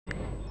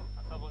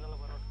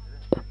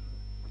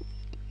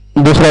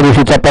दुसऱ्या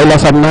दिवशीचा पहिला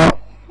सामना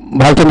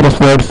भालचंद्र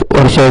स्पोर्ट्स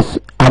वर्सेस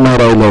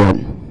अमायरा 11.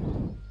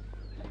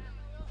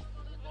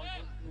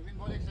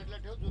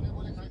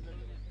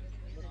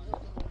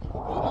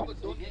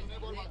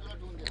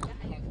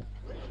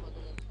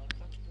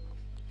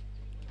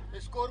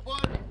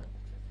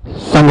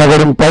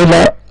 संघाकडून पहिला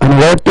आणि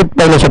वैयक्तिक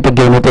पहिलं शतक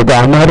घेऊन होते ते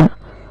अमर.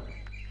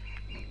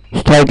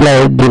 स्ट्राईकला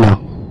दिला.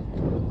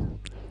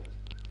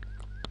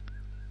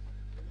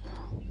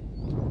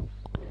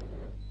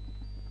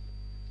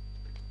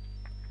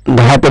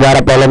 दहा ते 12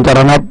 पहिल्यांचा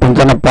रनअप.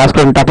 पंचांना पास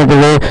करून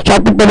टाकले.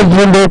 शॉटपणे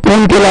झेंडू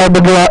पूर्ण केला.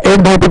 बघूया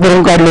एक धाव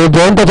करून काढले.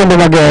 जयंत चंद्र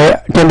मागे आहे.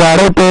 चंद्र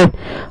अडवते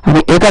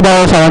आणि एका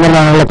धावावर सावधान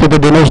राहायला लागते तो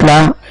दिनेशला.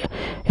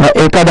 या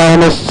एका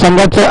धावाने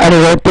संघाचं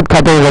आणि वैयक्तिक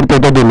खाते उघडते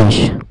तो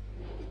दिनेश.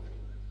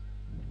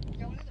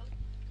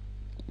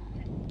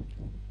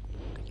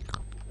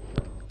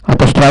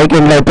 आता स्ट्राईक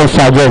एंडला येतो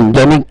साजन,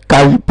 ज्यांनी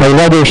काल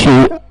पहिल्या दिवशी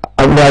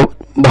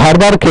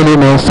भारदार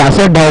खेळीने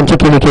 66 धावांची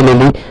खेळी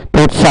केलेली.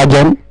 तोच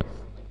साजन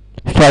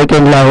स्ट्राईक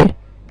एंडला आहे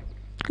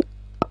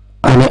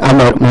आणि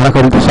अमर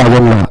महाराकडे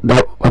साजनला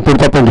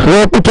पुढचा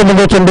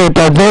चेंडू चेंडू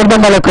होता. जोरदार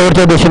मला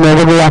कव्हरच्या दिशेने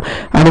बघूया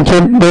आणि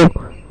चेंडू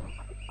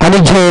आणि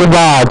झेल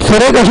बाद.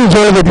 सुरेख अशी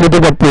झेल घेतली ती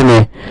गप्पीने.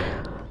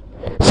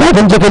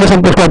 साजनचे खेळ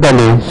संपुष्टात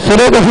आले.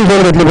 सुरेख अशी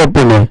झेल घेतली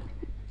गप्पीने.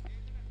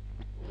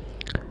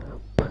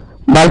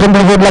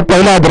 भालचंद्र बोर्डला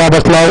पहिला आदरा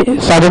बसलाय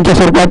साजनच्या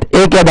स्वरूपात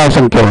 1 या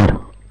धावसंख्येवर.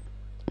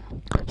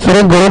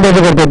 सुरेख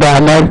गोलंदाजी करतो त्या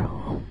अमर.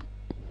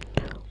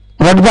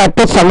 वाटतं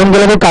आत्ताच सांगून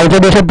गेलं की कालच्या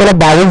दिवसात त्याला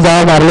 22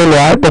 धावा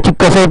मारलेल्या. त्याची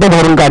कसं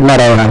भरून काढणार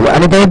आहे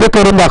आणि त्याने ते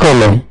करून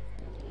दाखवलंय.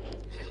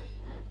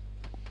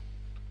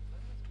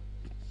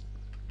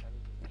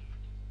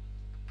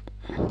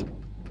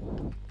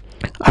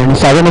 आणि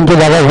साजनची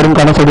जागा भरून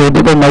काढण्यासाठी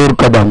होती तो मयूर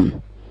कदम.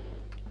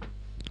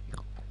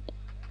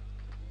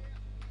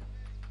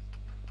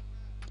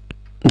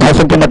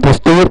 धावसंख्या मात्र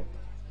स्थिर.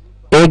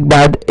 1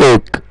 बाद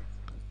 1.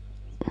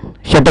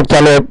 शतक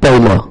चालू आहे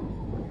पहिलं.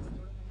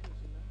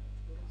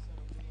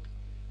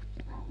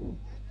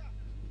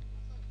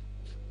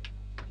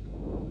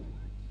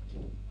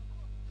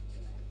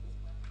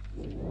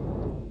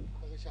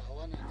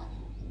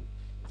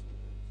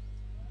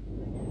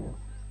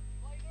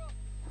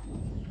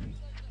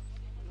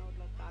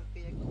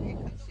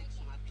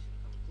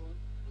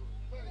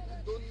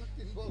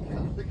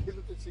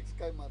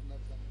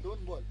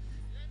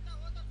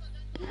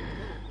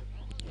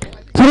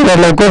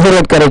 लवकर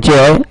सुरुवात करायची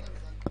आहे.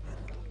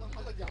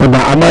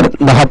 पुन्हा अमर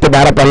 10 ते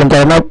 12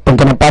 पहिल्यांचा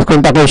पंचांना पास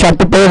करून टाकले.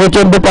 शॉट पहिले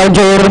चेंडू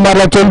पायांच्या वर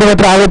मारला. चेंडू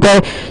मात्र हवेत आहे.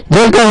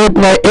 जेल काय होत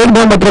नाही. 1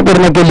 धाव मात्र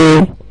पूर्ण केली.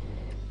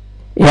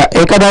 या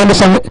एका धावाने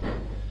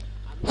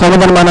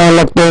समाधान मानावं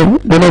लागतं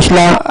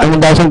दिनेशला आणि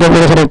धावसंख्या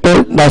पुढे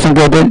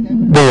धावसंख्या होते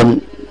 2.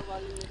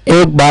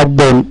 1 बाद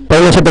 2.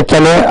 पहिलं शतक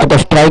चालू आहे. आता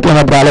स्ट्राईकला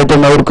मात्र आलं ते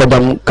मयूर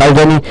कदम. काल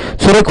ज्यांनी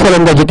सुरेख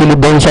फलंदाजी केली.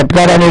 2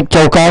 षटकार आणि 1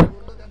 चौकार.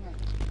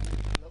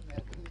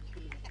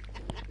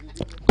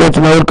 तोच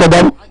मयूर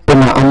कदम.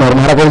 पुन्हा अमर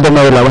महाराकडे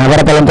मयूरला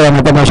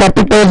 12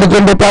 शास्त्रिक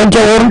चेंडू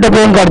पायांच्या वरून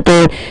टपवून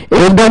काढतोय.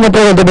 एकदा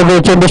मात्र बघू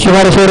चेंडू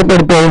सीमारेषेवर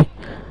पडतोय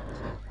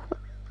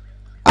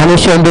आणि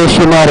चेंडू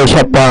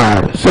सीमारेषा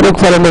पार.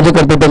 सुरेख फलंदाजी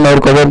करतो तो मयूर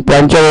कदम.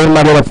 पायांच्या वरून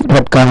मारलेला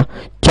फटका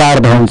 4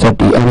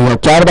 धावांसाठी आणि या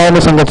 4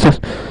 धावांनी संघाचा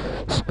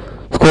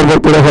स्कोरवर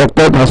पुढे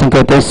फरकतो.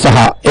 धावसंख्या होते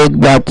 6. 1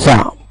 बाद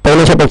 6.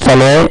 पहिलं शतक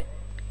चालू आहे.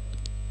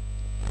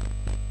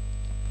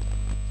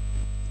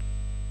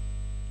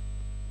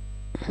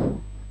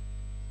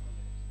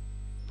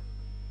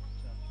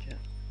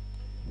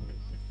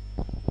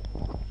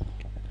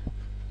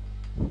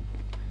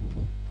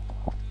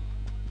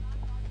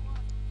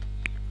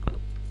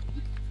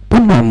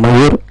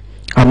 मयूर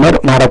अमर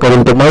मारा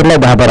करेल तो मयूरला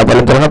 10-12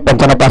 पर्यंत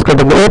पंचांना पास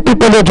करतो.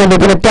 चेंडू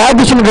पुन्हा त्या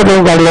दिशेने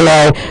काढलेला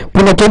आहे.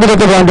 पुन्हा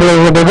चेंडूचा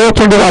बाउंड्री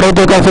चेंडू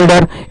अडवतो का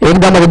फिल्डर.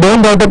 एकदा मध्ये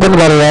 2 धाव पण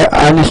काढलेला आहे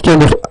आणि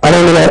चेंडू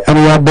अडवलेला आहे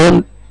आणि या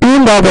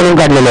 2-3 धाव करून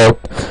काढलेले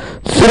आहेत.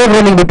 सुरेख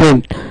रनिंग बिटवीन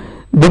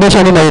दिनेश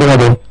आणि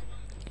मयूरमध्ये.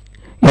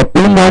 या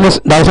 3 धावाने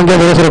धावसंख्या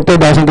वेळेस सरकतो.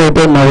 धावसंख्या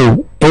होते 9.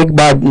 1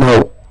 बाद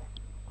 9.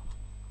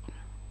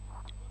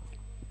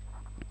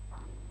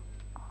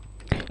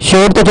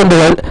 शेवटचा चेंडू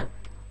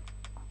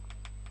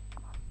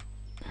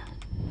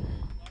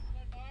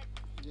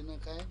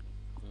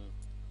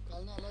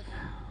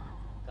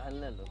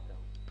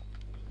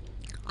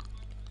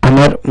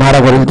अमर मारा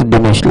करेल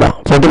दिनेशला.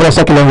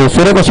 फोटोग्राफचा केला.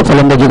 सुरेख अशी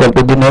फलंदाजी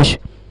करतो दिनेश.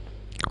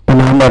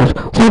 पुन्हा अमर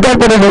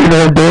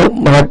फुलटो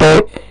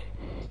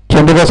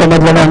चेंडूचा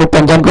समजला आणि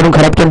पंचांकडून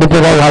खराब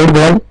चेंडूचे आउट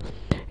बॉल.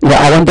 या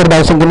अवांतर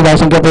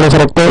धावसंख्या पुढे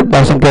सरकतो.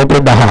 धावसंख्या होते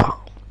 10.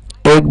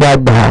 1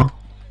 बाद 10.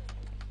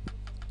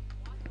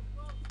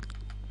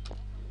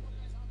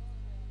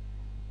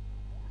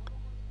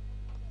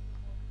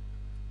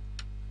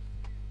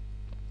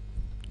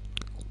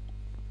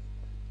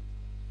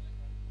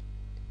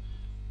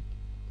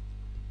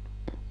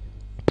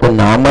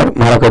 पुन्हा अमर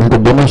मारा करतो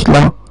दिनेशला.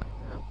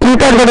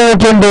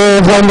 चेंडू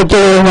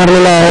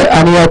मारलेला आहे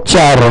आणि या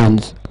 4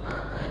 रन्स.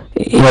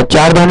 या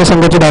 4 धावांनी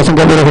संघाची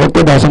धावसंख्या पुढे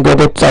सरकते. धावसंख्या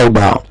होते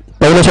 14.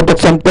 पहिलं शतक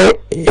संपते.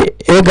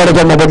 1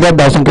 गड्याच्या बदल्यात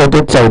धावसंख्या होते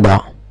 14.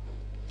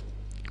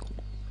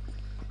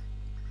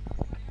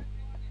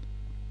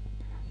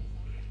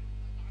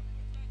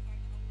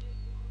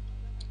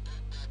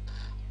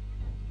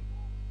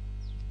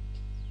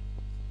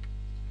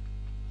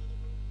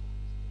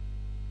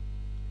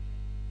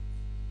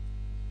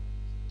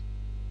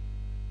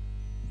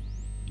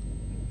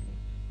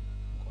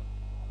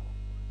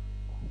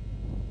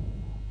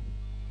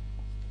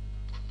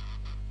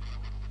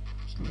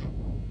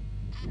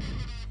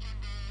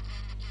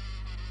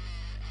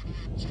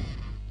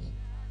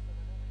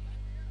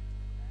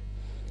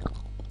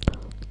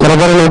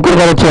 जरा लवकर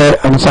करायचे आहे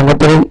आणि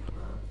संघाकडून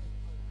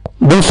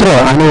दुसरं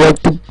आणि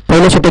वैयक्तिक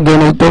पहिलं षटक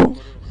घेऊन येतो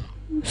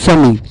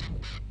सनी.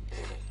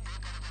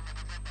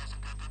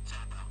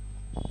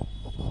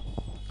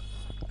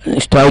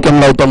 स्ट्राईक एम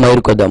लावतो मयूर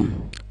कदम.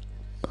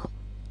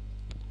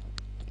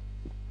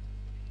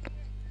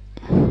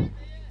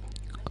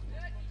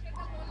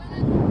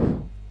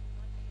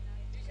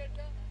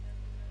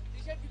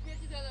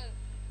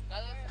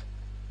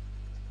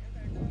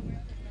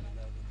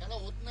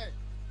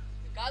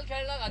 काल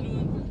खेळला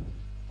घालून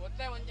होत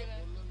नाही म्हणजे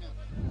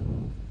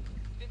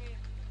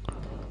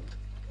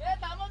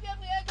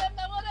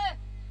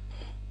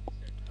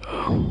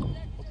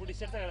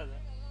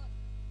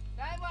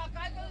काय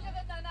काय करू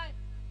शकत नाही.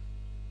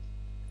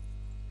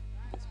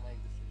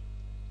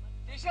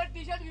 टी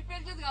शर्ट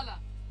विपेलचेच घाला.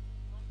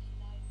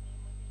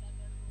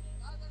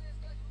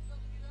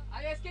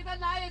 अरे एसके तर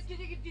नाही,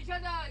 एसकेची टी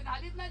शर्ट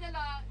घालीच नाही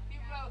त्याला,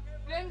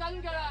 प्लेन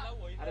घालून खेळा.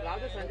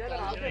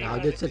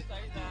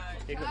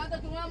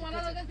 तुम्हाला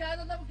मनाला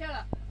खेळायचं तर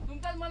खेळा,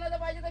 तुमच्याच मनाला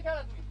पाहिजे तर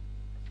खेळा तुम्ही.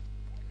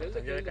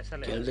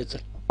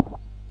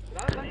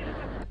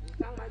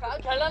 काल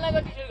खेळला नाही का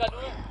टी शर्ट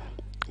घालून.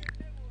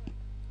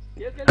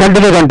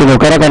 कंटिन्यू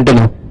करा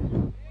कंटिन्यू.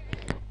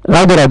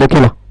 राहू दे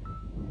खेळा.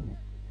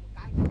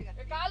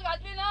 काल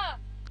घातली ना.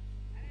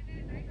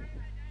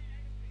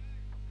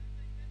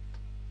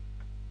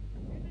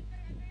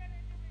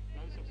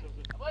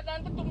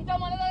 नंतर तुमच्या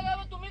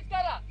मनाला तुम्हीच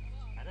करा,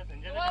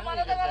 तुम्हाला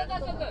मनाला करायचं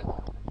असेल तर.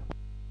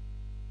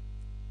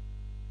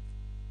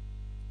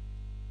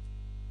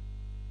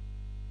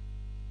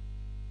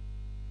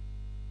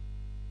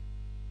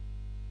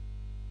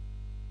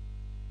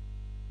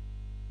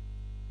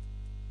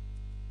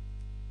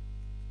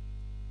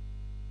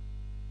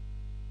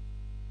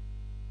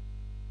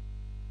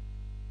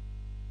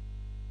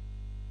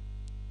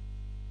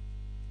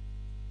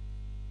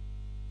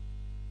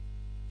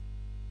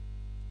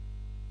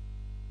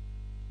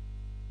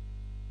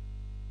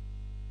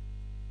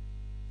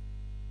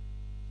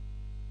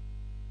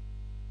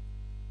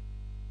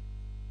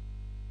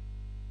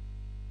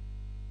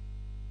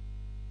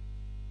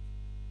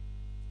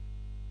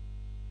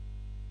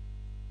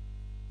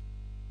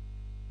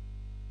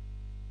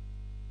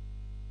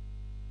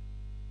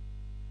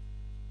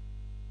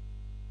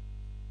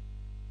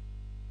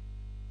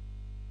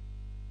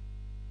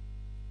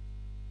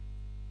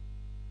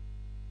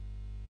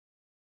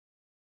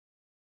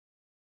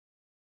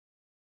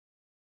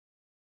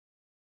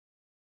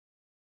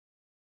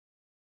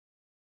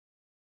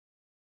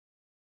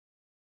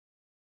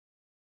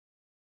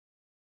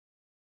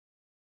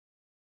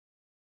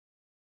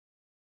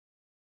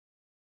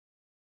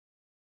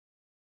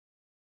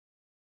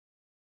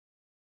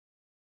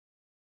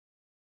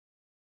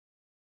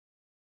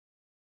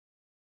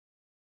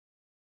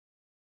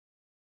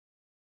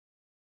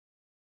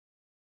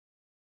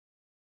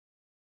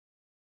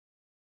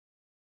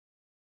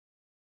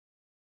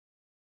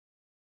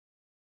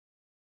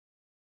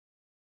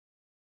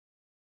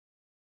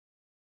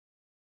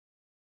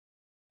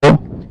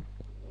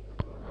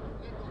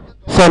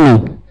 सनी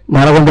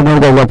मला कोणतं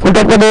म्हणून जाऊया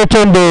फुलटॉपमध्ये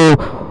चेंडू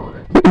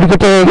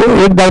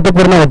एक धाव तर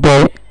पूर्ण होते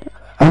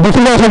आणि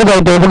दुसरी धावसाठी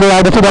धावतोय. बघूया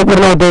दुसरी धाव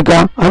पूर्ण होते का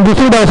आणि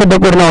दुसरी धाव सुद्धा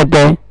पूर्ण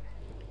होते.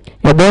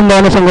 या दोन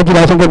धावांना संघाची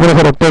धावसंख्या पुढे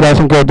सरकते.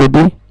 धावसंख्या होती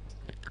ती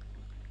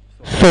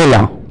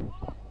 16.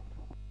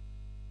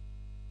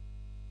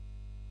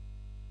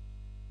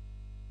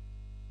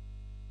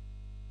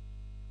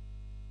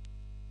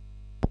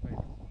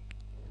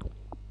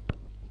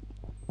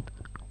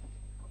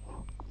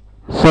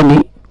 सनी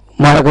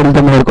माराकडून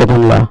तर मेहर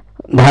कोथूनला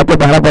 10 ते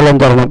 12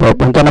 पर्यंत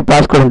पण त्यांना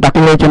पास करून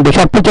टाकलेले चेंडू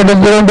शॉटच्या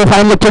डोक्यावरून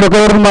फाईनल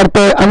डोक्यावरून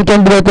मारतोय आणि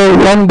केंद्र होते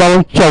वन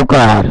बाउंस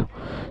चौकार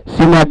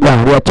सीमा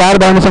पार. या 4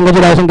 धावांनी संघाची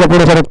धावसंख्या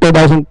पुढे सरकते.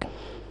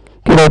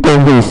 धावसंख्या होते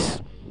 20.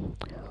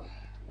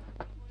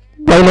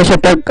 पहिले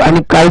षटक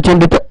आणि काही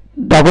चेंडू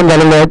टाकून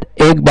झालेले आहेत.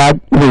 1 बाद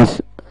 20.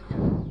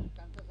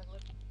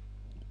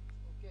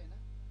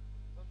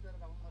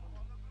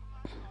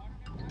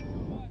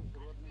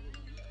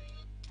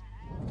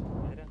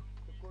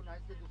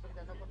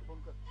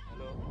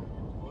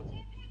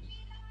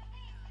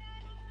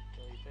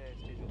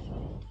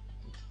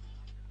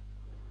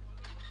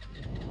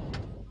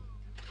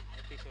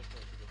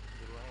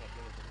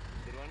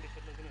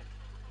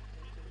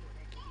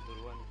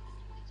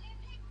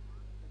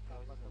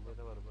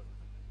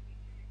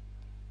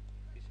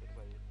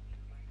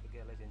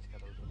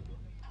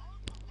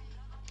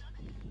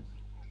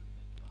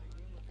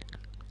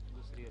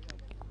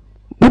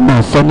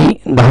 सनी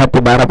 10 ते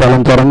 12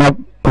 पालांचा रनअप.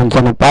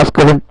 पंचांना पास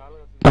करून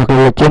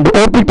टाकलेला चेंडू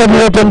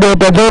चेंडू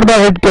होता. जोरदार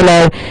हिट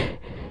केलाय.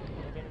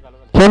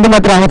 चेंडू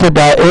मात्र हाच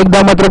होता.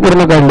 एकदा मात्र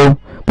पूर्ण काढलो.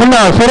 पुन्हा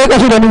सुरेख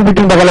अशी रनिंग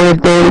बिटून बघायला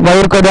मिळते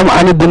मयूर कदम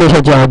आणि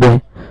दिनेशाच्या मध्ये.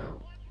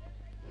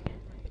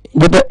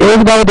 जिथं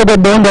एक धाव होते तर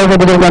 2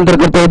 धावांमध्ये रूपांतर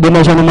करतोय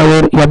दिनेश आणि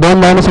मयूर. या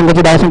 2 धावांनी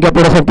संघाची धावसंख्या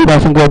पुढे सरकते.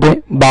 धावसंख्या होते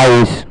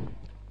 22.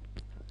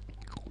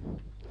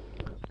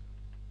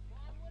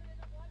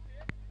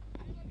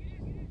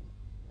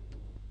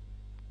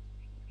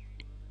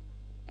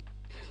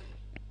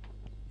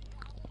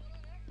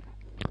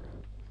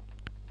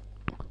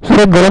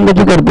 एक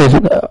गोलंदाजी करतो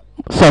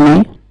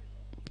सनी,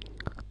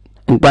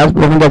 5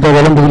 त्याच्या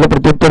गोलंदाजीला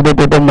प्रत्युत्तर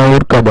देतो तो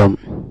मयूर कदम.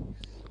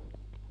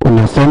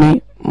 पुन्हा सनी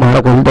मारा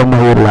करून तो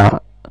मयूरला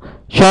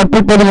शॉर्ट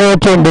पिच मध्ये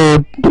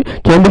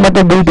चेंडू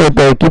मात्र बीट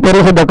होतोय,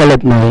 किपर सुद्धा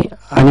कळत नाही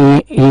आणि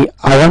ही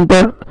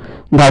अवांतर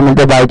धाव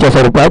बायच्या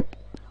स्वरूपात.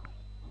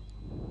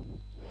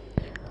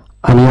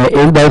 आणि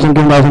एक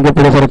धावसंख्या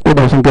पुढे सरकते,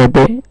 धावसंख्या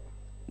होते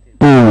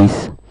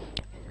 23.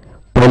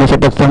 पहिले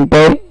षटक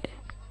संपतंय,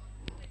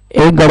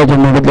 एक गडा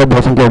चेंडूमधल्या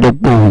धावसंख्या होते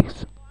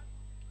 23.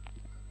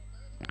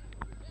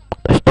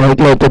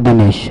 स्ट्राईकला होते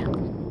दिनेश.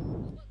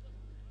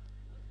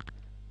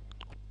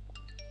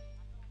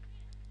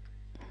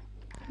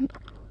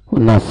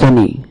 पुन्हा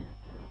सनी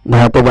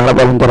 10 ते 12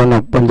 पासून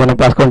 55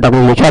 पास करून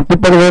टाकले. शॉर्ट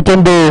पिच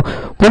चेंडू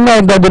पुन्हा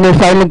एकदा दिनेश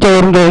सायलेंटच्या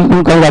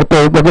वरून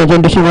काढतोय. बघा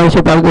चेंडू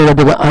सीमारेषा पार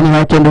केला आणि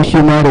हा चेंडू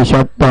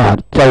सीमारेषा पार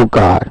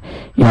चौकार.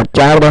 या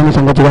 4 धावांनी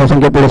संघाची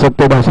धावसंख्या पुढे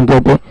सरकते, धावसंख्या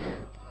होते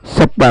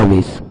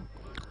 27.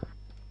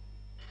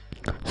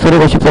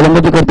 सर्व अशी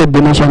फलंदाजी करते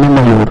दिनेश आणि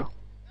मयूर.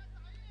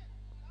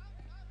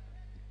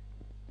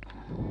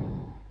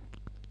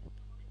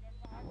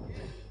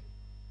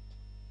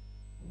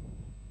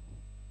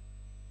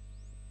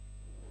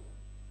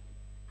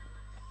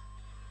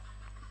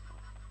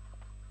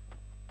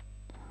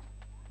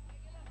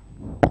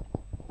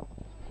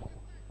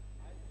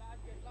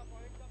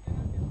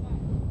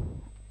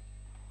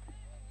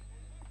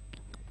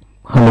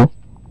 हॅलो,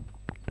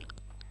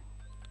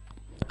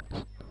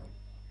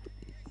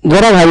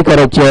 जरा घाई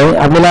करायची आहे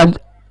आपल्याला.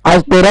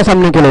 आज 13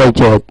 सामने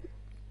खेळवायचे आहेत.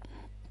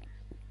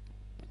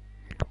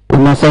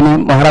 पुन्हा सनी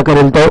महारा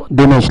करेल तो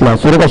दिनेशला.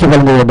 सूर्यकाशी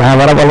फलंदाजी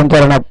 10-12 बॉलांच्या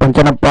रनात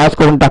 55 पास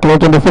करून टाकले.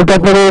 चेंडू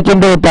फुलटॉपमध्ये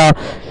चेंडू होता,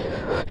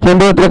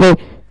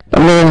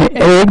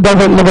 एक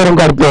धाव भरून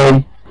काढतोय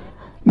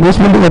 20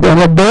 मिनिट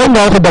मध्ये 2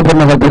 धाव सुद्धा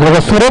पूर्ण करतोय.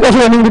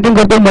 सूर्यकाशी रनिंग बिटिंग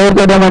करतोय मयूर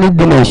कदम आणि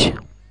दिनेश.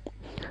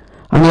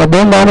 आणि या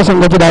 2 धावांनी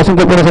संघाची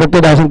धावसंख्या पुढे सरकते,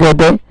 धावसंख्या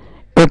होते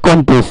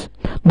 29.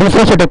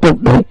 दुसरं षटक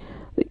होते,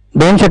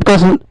 2 षटक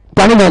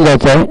पाणी घेऊन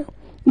जायचं आहे.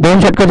 2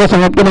 षटकाच्या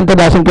समाप्तीनंतर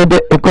धावसंख्या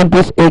होते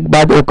 29, 1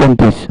 बाद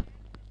 29.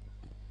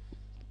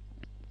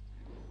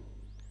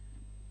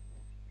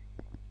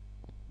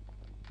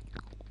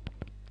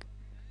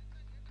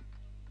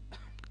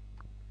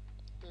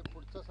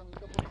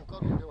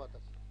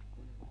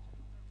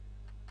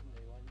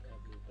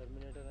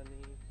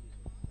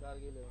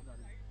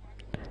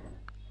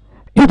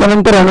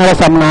 त्यानंतर होणारा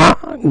सामना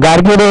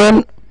गार्गिडेन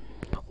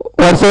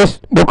वर्सेस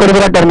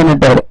बोकडविरा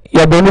टर्मिनेटर.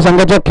 या दोन्ही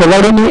संघाच्या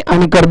खेळाडूंनी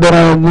आणि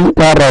कर्णधारांनी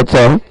तयार राहायचं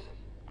आहे.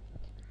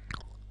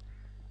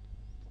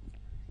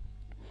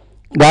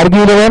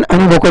 गार्गिडेन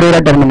आणि बोकडविरा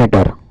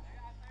टर्मिनेटर.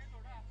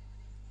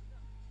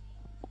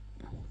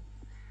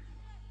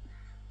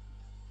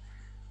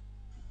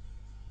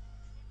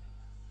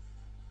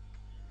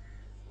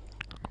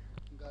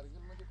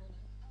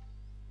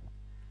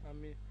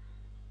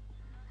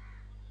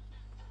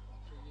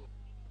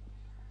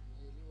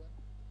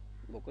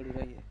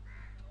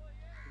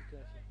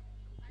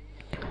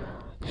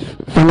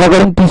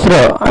 संघाकडून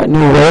तिसरं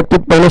आणि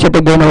वैयक्तिक पहिलं षटक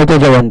घेऊन आले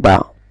जवंता.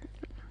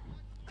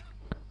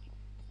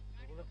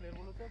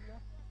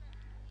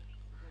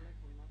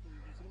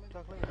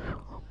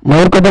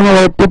 मयूर कदम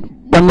वैयक्तिक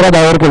 15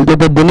 धावावर खेळतो,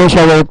 तर दिनेश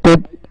हा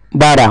वैयक्तिक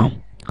 12.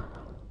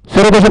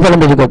 सूर्यकाशी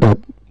फलंदाजी करतात.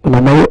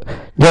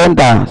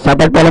 जयंता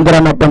 7-8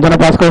 बॉलांच्या 55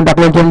 पास करून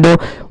टाकले. चेंडू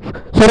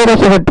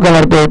सूर्यकाशी फटका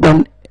मारतोय,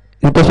 पण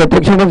इथे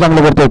क्षेत्ररक्षण पण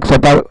चांगलं करतोय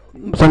स्वतः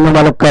संघ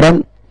मालक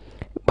करण.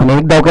 पण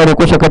एक धाव काय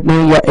रोखू शकत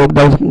नाही. या एक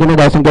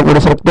धावसंख्या पुढे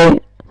सरकते,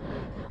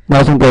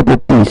 धावसंख्या होते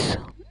 30.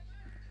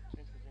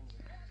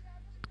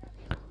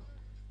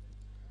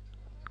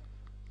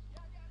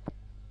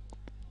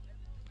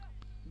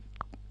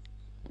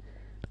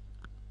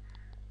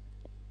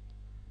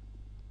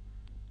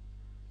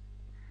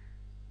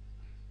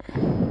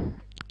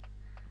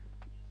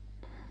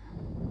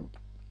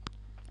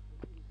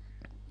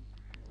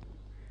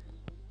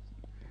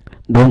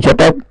 दोन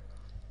षटक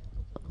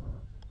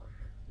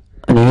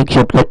आणि एक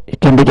षटक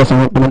चेंडूच्या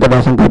समाप्तीनंतर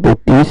धावसंख्या होते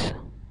 30.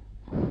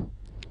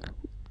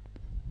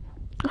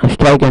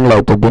 स्ट्राईक एंड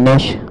लावतो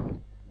दिनेश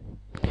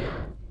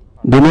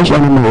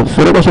आणि मयूर.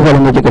 सूर्यकाशी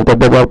फलंदाजी करतात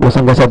दोघा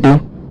संघासाठी.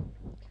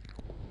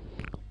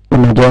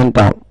 पुन्हा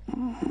जयंता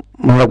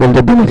मला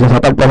कोणत्या दिनेशला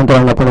 7-8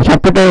 पर्यंत पुन्हा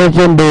शाटपीट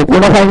चेंडू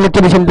पुन्हा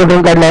फायनलच्या दिशेने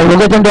चेंडू काढला.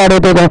 वेगळा चेंडू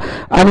आढळत होता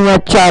आणि या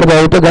 4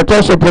 धाव तर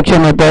गटार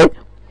क्षेत्ररक्षण होत आहे.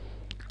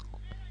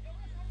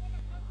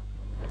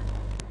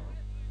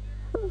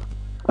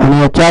 आणि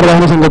या 4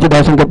 धावांनी संघाची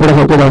धावसंख्या पुढे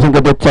सरकते,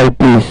 धावसंख्या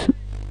 34.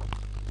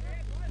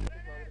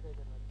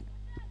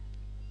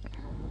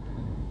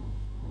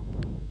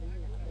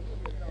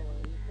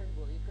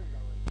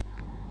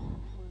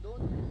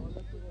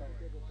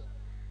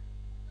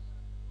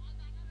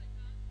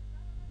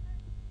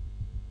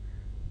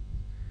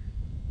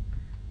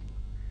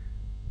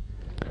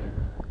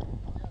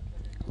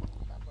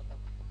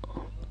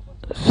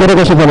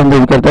 सूर्यकाशी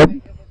फलंदाजी करतात.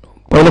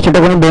 पहिल्या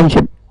षटकाने 2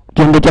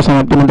 चेंडूच्या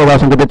समाप्तीनंतर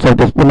धावसंख्या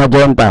 34. पुन्हा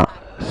जयंता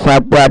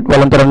 7 ते 8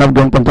 बॉलांचा रनआउट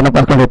घेऊन 55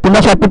 पास करतो.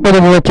 पुन्हा शाटपीट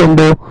पद्धतीचा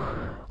चेंडू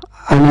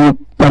आणि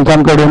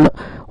पंचांकडून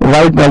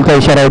वाईट बॉलचा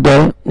इशारा येतोय.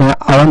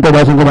 अवंत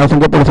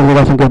धावसंख्या पुढे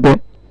धावसंख्या होते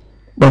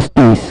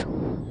 35.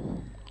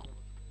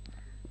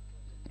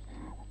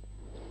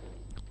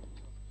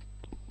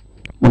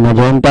 पुन्हा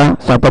जयंता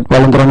सापत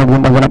पालन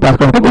घेऊन पास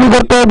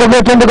करतोय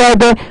बघूया चेंडू काय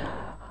होते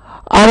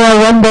आणि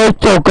वन बॉल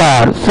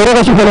चौकार. सुरेख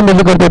अशी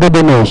फलंदाजी करतो होते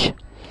दिनेश.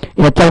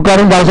 या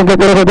चौकारून धावसंख्या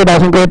पुढे होते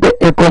धावसंख्या होते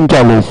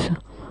 39.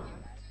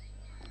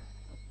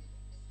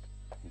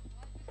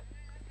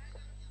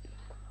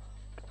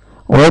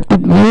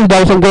 वैयक्तिक 20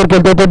 धावसंख्येवर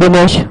खेळतो होते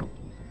दिनेश.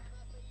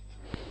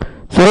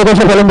 सुरेख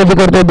अशी फलंदाजी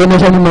करतोय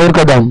दिनेश आणि मयूर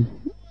कदम.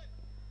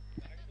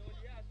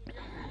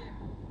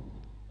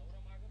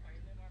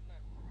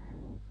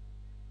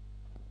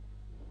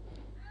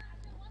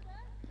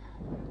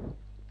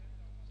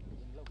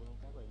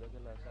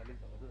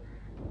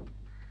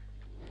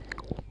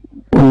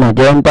 पुन्हा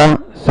जयंता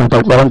सात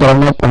चेंडू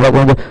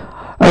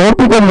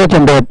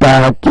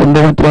होता.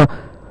 चेंडू मात्र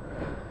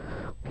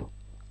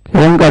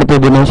खेळून काढतो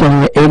दिनेश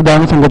आणि एक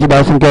धावने संघाची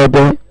धावसंख्या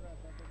होते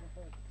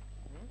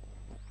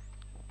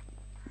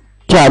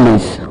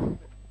 40.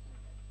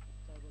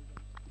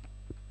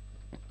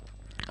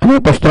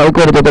 आणि स्ट्राईक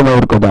करत होते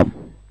मयूर कदम.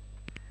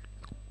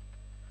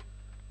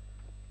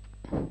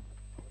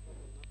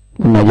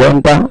 पुन्हा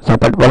जयंता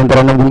 7-8 पर्यंत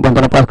घेऊन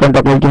 15 पास करून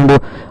टाकले चेंडू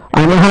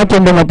आणि हा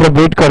चेंडू मात्र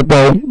बीट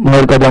करतोय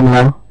मयूर कदम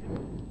हा.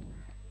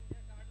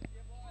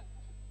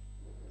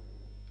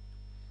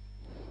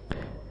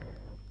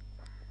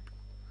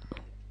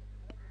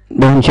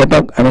 दोन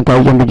शतक आणि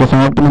काही चेंडूच्या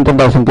समाप्तीनंतर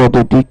धावसंख्या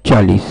होती ती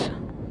 40.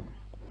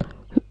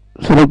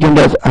 सुरेख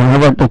चेंडू हा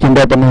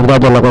चेंडू आता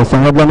निर्धार झाला काही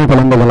सांगितलं नाही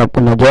फलंदाजाला.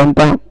 पुन्हा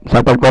जयंता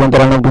 7-8 पर्यंत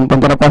घेऊन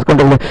 15 पास करून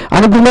टाकले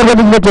आणि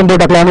पुन्हा चेंडू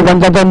टाकला आणि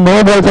त्यांचा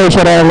नो बॉलचा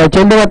इशारा आला.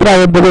 चेंडू मात्र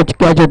आहेत बघू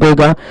कॅच येतोय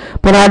का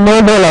पण हा नो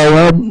बॉल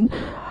आहे.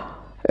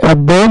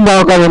 2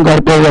 धावा काढून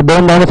काढतोय.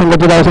 2 धावने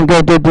संघाची धावसंख्या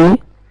होती ती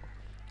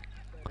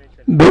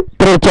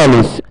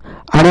 43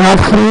 आणि हा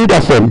फ्री हिट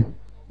असेल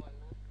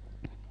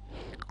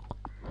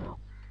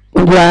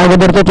म्हणजे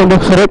अगोदरचा चेंडू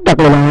सरळ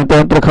टाकलेला आहे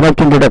त्यानंतर खराब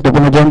चेंडू टाकतो.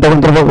 पुन्हा जयंत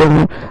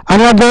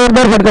आणि हा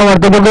जोरदार फटका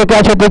मारतो बघूया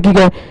कॅच होतो की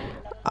काय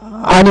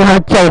आणि हा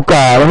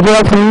चौकार म्हणजे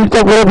या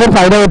फ्रीचा बरोबर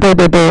फायदा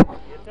होतो तो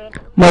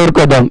मयूर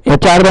कदम. या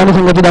 4 धावने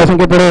संघाची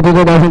धावसंख्या पुढे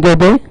होते धावसंख्या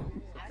होते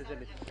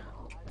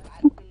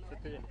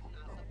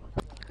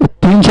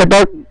 3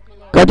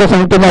 षटकाच्या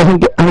संख्येत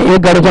धावसंख्या आणि 1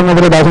 गाडीच्या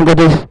मध्ये धावसंख्या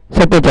होते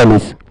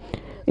 47.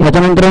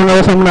 याच्यानंतर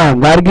नवा सामना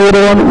गार्गी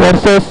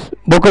वर्सेस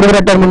बोकडविरा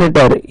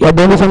टर्मिनेटर. या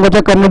दोन्ही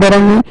संघाच्या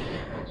कर्णधारांनी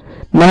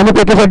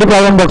नाणेफेकीसाठी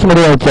प्रायम बॉक्स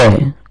मध्ये यायचं आहे.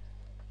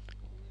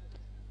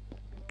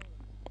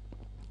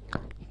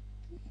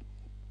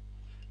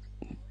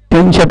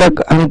 तीन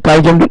षटक आणि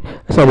काही चेंडू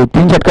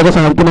 3 षटकाच्या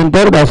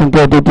समाप्तीनंतर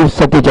धावसंख्या होती ती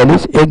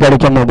 47. 1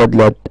 गाडीच्या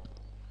मोबदल्यात.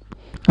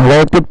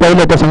 वैयक्तिक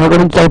पहिलं त्या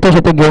संघाकडून 4थं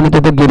षटक घेऊन येत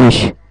होते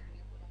गिरीश.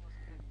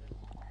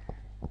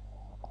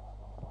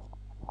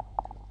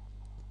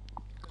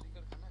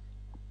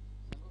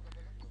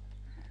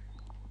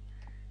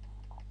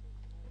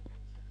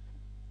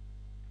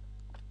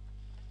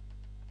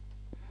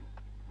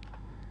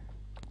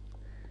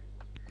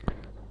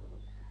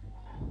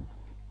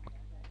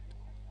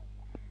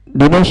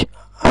 दिनेश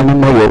आणि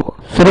मयूर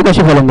सुरेख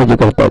अशी फलंदाजी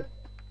करतात.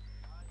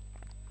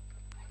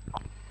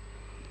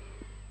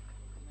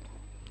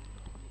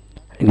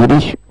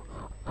 गिरीश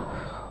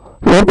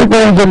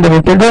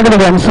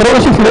सुरेख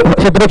अशी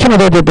क्षेत्ररक्षण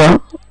होत होतं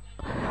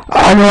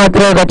आणि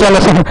मात्र गचाला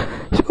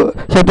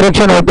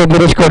क्षेत्ररक्षण होतं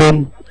गिरीश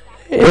कडून.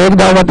 1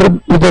 धाव मात्र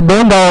तिथे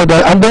 2 धाव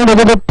होतात आणि 2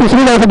 धाव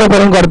तिसरी धाव सुद्धा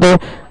करून काढतो.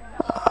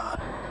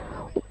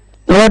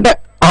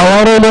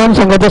 आवारे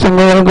संघाच्या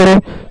संघाकडे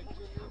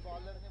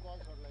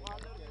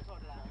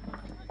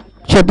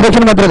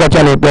क्षेत्ररक्षण मात्र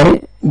गचाला येत आहे.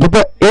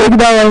 जिथं 1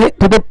 धाव आहे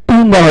तिथे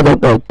 3 धावा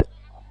होत आहेत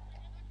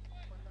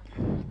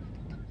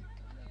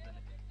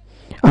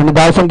आणि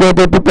धावसंख्या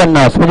येते ती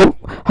 50 म्हणजे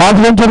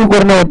हाफ सेंचुरी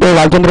पूर्ण होते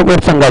भालचंद्र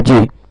कोट संघाची.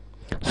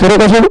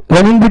 सुरेख अशी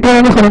रनिंग बिटवीन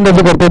आणि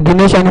फलंदाजी करते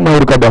दिनेश आणि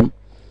मयूर कदम.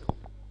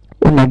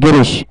 पुन्हा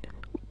गिरीश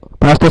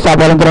 5 ते 6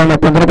 पर्यंत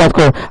 15 पास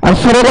कर आणि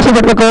सुरेख अशी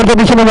फटका कव्हरच्या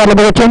दिशेने मारला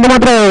बघा. चेंडू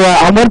मात्र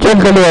अमर चेल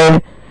केली आहे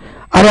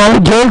आणि आम्ही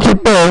जेल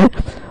सुटतोय.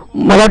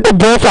 मला वाटतं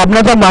जो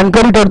साबणाचा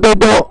मानकरी ठरतोय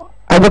तो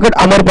ॲडव्होकेट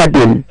अमर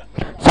पाटील.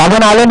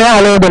 साबण आले नाही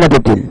आले देण्यात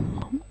येतील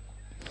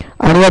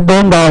आणि या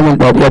 2 धावा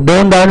म्हणतात. या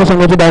 2 धावाने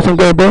संघाची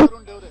धावसंख्या होते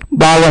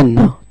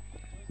 52.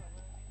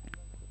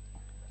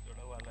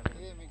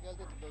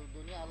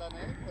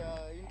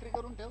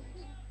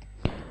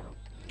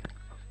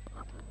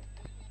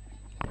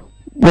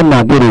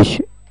 पुन्हा गिरीश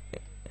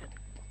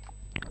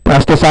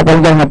 5 ते 6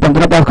 पर्यंत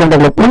 15 पास करून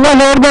टाकले. पुन्हा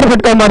जोरदार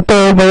फटका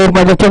मारतोय मयूर.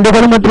 माझ्या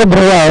चेंडूकडे मात्र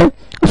ध्रुव आहे.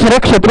 सुरेख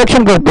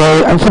क्षेत्ररक्षण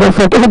करतोय आणि सुरेख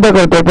फटके सुद्धा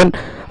करतोय पण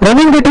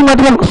रनिंग बेटिंग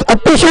मात्र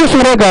अतिशय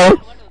सुरेख आहे.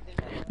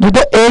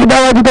 जिथे 1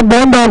 धाव आहे तिथे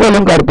 2 धावा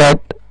बोलून काढतात.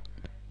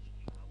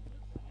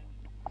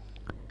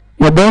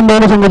 या 2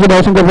 धावाने संघाची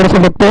धावसंख्या पुढे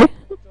फक्त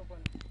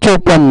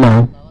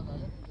 54.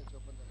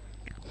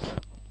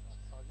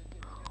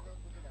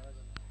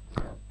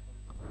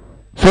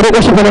 सुरेख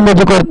अशी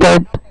फलंदाजी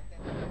करतायत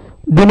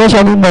दिनेश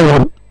आणि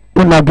मयूर.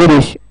 पुन्हा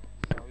गिरीश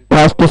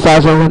 5 ते 6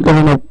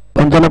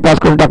 55 पास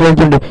करून टाकले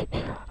चेंडू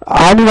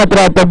आणि मात्र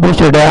आता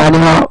बुशेड आहे आणि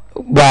हा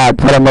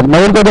बाद फलंदाज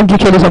मयूर कदमची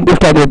खेळी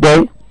संपुष्टात येते.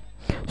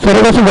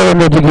 सर्वस्वी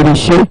गोलंदाजी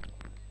गिरीशची.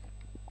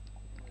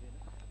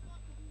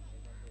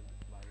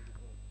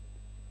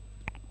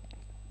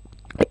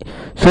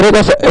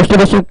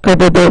 एष्टदर्शक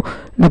खेळत होतो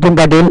नितीन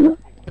पाटील.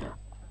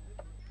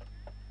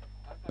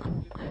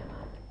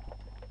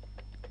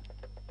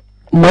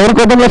 मयूर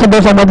कदमला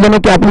सध्या समजलं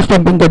नाही की आपली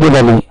स्टंपिंग कधी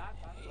झाली.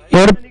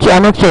 एवढं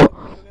अचानक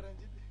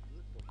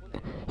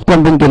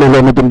स्टंपिंग केलेलं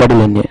आहे नितीन पाटील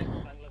यांनी.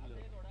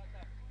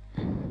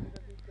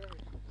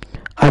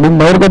 आणि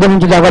मयूर कदम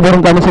यांची जागा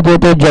भरून काढण्यासाठी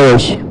येतो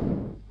जयेश.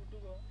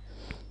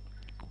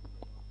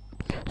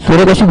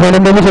 सूर्यकाशी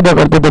गोलंदाजी सुद्धा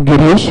करतो तो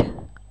गिरीश.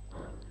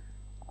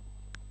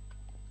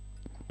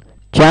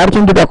 4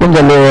 चेंडू टाकून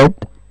झाले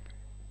आहेत.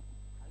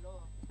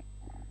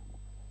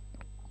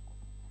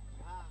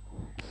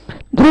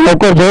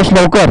 लवकर जयेश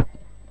लवकर.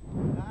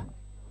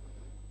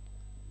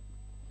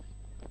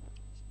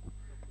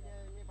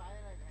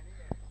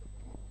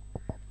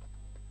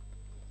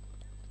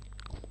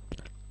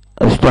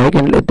 स्ट्राईक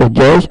आणले तर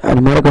जयेश आणि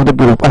मला कोणतं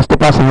पिरू 5 ते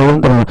 5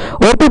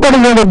 ओपी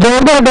पडून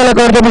जोरदार त्याला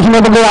कवरच्या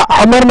दिशेने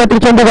अमर मात्र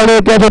चेंडू गाडी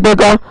कॅच होते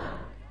का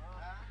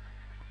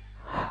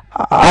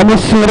आणि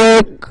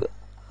सुरेख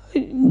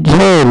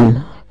झेल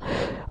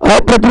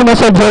अप्रतिम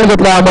असा झेल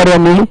घेतला अमर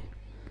यांनी.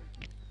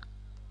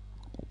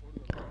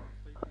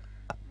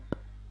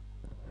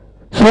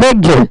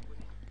 सुरेख झेल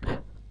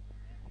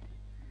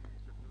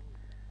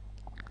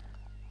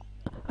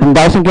आणि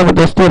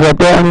धावसंख्येमध्ये स्थिर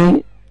राहते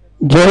आणि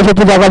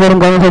जयेशाची जागा भरून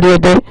काढण्यासाठी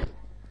येते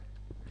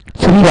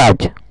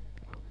श्रीराज.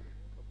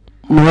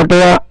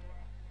 मोठ्या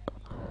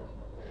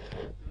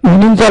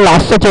इनिंगचा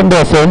लास्टचा चेंडू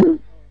असेल.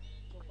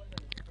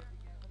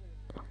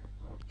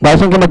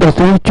 धावसंख्या मात्र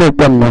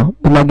 54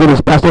 पुन्हा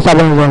गिरीश 5 ते 7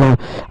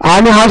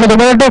 आणि हा सुद्धा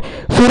मला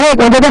वाटते सुरेख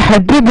म्हणजे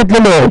हॅट्रिक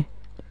घेतलेली आहे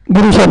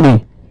गिरीशांनी.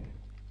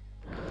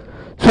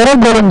 सुरेख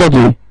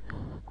गोलंदाजी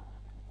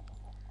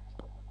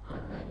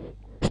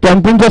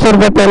स्टंपिंगच्या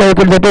स्वरूपात पहिला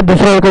विकेट जातो,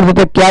 दुसरा विकेट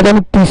जातो कॅच आणि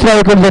तिसरा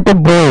विकेट जातो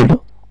बोल्ड.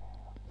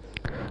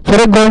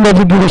 सुरेख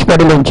गोलंदाजी गिरीश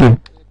पाटील यांची.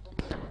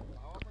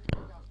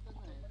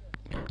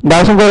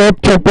 धावसंख्या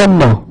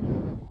 56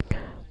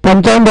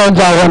 55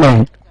 धावांचं आव्हान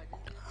आहे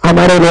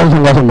अमैरा इलेव्हन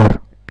संघासमोर.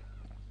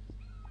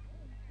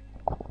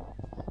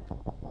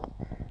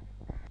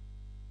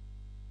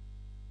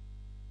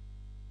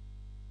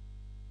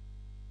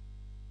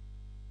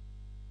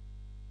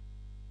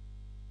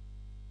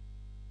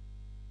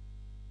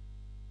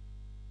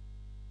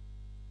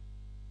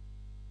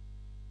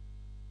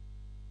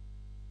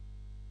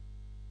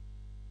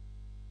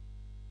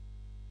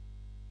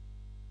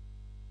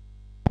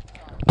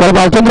 तर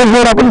भालचंद्र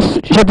जोर आपण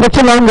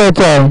क्षेत्ररक्षण लावून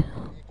घ्यायचं आहे.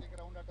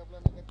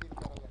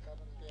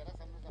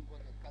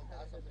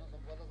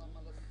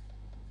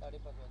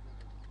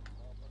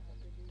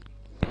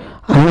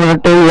 आणि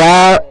वाटते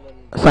या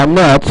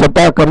सामन्यात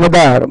स्वतः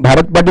कर्णधार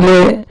भारत पाटील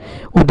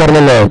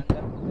उतरलेले आहेत.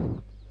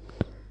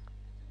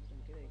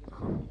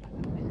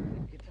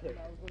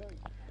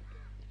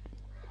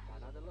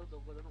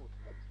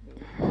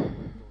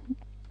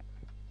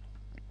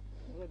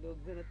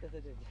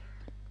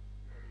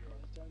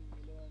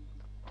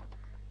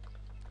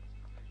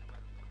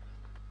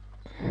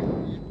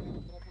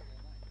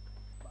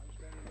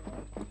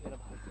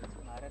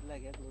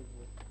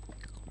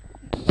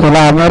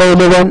 चला अमैरा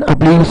इलेव्हन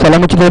आपली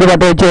सलामीची जोडी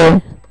पाठवायची आहे.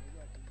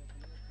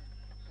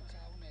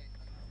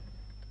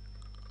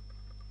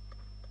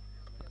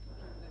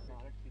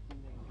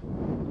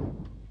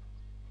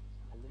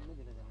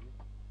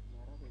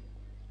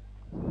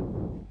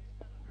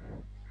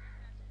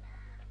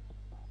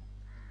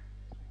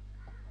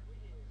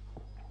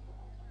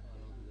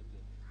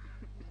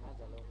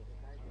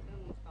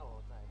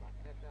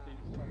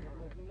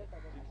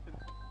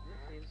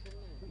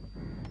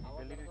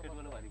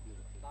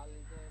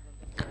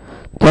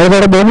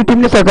 त्यावेळी दोन्ही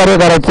टीमने सहकार्य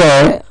करायचं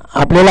आहे.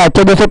 आपल्याला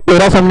आजच्या दिवसात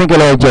 13 सामने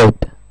खेळायचे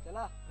आहेत.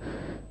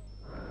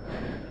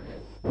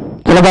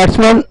 चला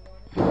बॅट्समॅन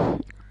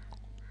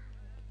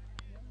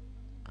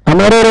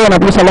अमैरा इलेव्हन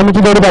आपली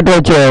सलामीची जोडी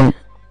पाठवायची आहे.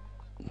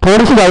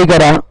 थोडीशी गाडी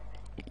करा.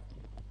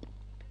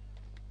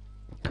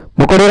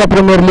 बोकाडविरा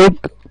प्रीमियर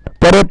लीग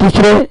परत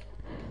तिसरे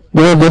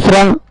दिवस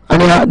दुसरा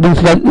आणि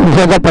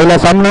दिवसाचा पहिला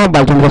सामना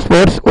भालचंद्र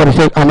स्पोर्ट्स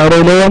वर्सेस अमैरा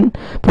इलेव्हन.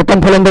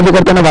 प्रथम फलंदाजी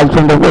करताना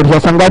भालचंद्र स्पोर्ट्स या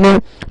संघाने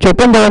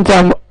 54 धावांचे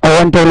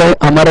आव्हान ठेवलंय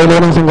अमैरा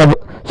इलेव्हन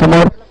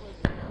संघासमोर.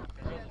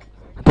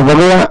 तर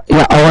बघूया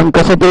या आव्हान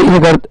कसं ते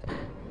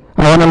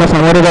आव्हानाला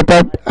सामोरे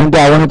जातात आणि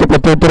त्या आव्हानाचे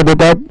प्रत्युत्तर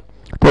देतात.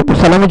 तर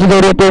सलामीची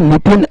जोडी येते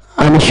नितीन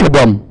आणि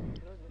शुभम.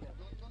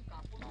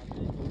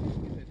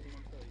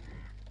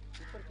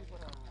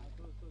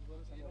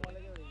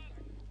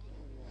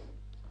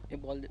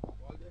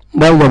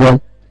 बॉल दे बॉल.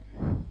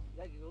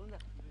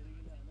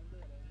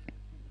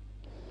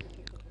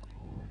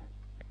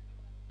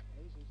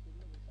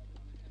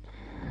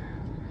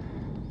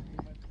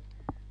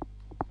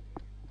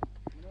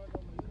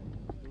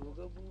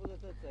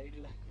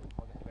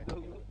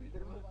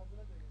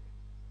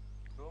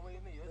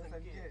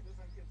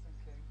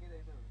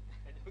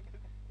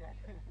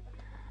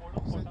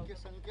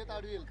 संकेत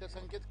आडवेल का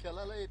संकेत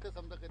खेळायला येते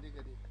समजा कधी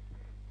कधी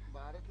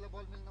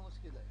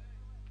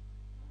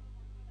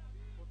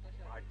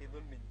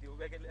पाठीतून भिंती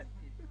उभ्या केल्या.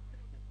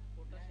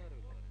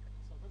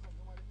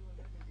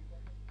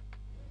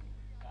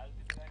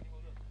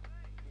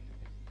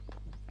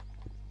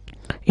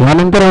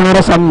 यानंतर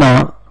होणारा सामना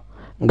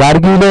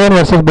गार्गी 11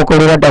 वर्सेस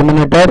बोकाडिरा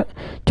टर्मिनेटर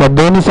च्या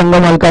दोन्ही संघ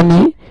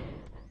मालकांनी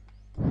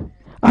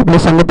आपले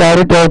संघ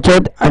तयारी ठेवायचे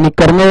आहेत आणि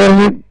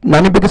कर्णवेळी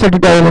नाणेफेकीसाठी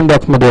टॅलेंट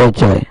बॉक्समध्ये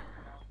यायचे आहे.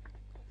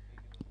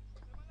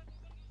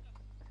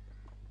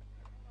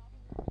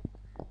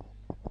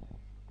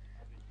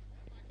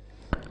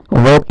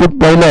 वैयक्तिक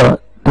पहिलं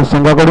तर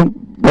संघाकडून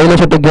पहिलं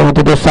षटक घेऊन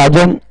होते ते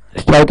साजन,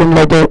 स्ट्रायकिंगला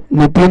होते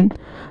नितीन,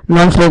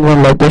 नॉन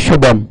स्ट्रायकिंगला होते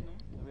शुभम.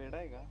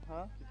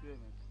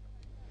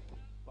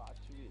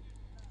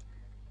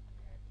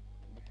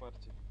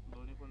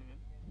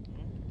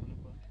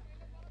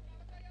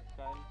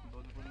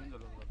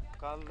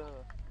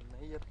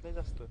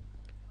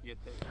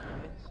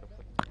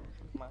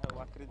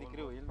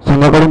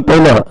 संघाकडून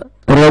पहिलं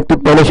तर वैयक्तिक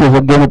पहिलं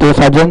षटक घेऊन होते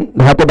साजन.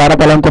 10 ते 12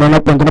 पालांतरानं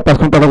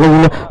 55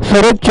 पदक.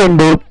 सरळ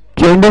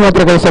चेंडू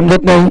मात्र काही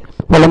समजत नाही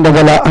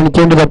फलंदाजाला आणि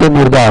चेंडू जाते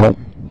निर्धाव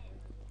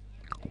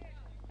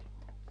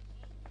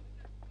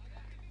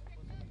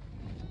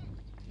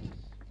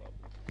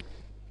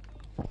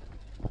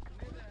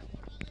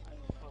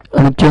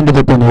आणि चेंडू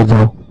जाते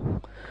निर्धाव.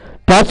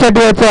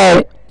 टॉससाठी यायचं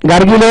आहे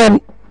गार्गी 11.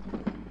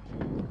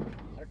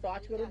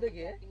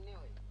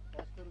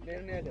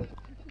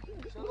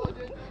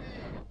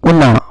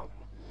 पुन्हा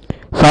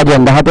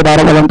साजन 10 ते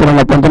 12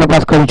 पालांतरानं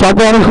 55 करून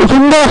चाकू आणि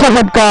सुंदर असा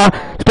षटका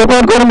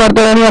स्टेपआउट करून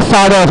मारतो आणि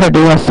 6 धावांसाठी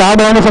 6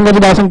 धावांनी संघाची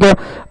धावसंख्या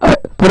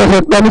पुढे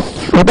सरकते आणि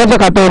स्वतःच्या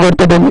खात्यावर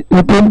घडते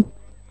नितीन.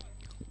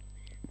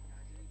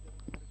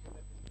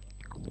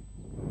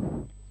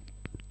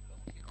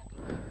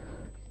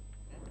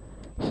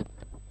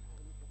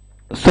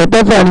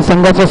 स्वतःचा आणि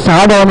संघाचा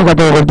 6 धावांनी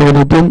खात्यावर घडते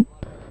नितीन.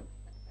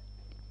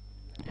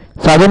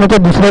 साजनाचा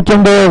दुसरा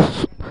चेंडू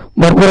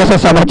भरपूर असा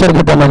समाचार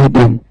घेताना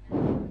नितीन.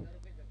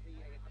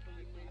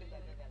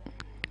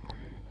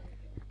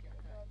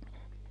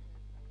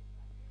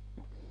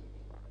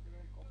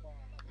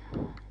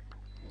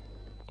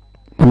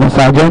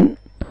 साजन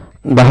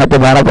 10 ते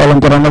 12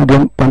 पालांतरानं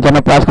घेऊन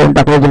 55 पास करून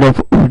टाकले गेले.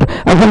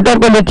 फिल्टर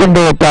पहिले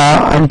चेंडू होता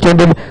आणि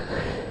चेंडू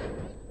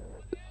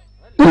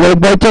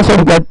लेगबायच्या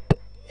स्वरूपात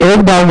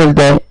 1 धाव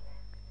मिळते.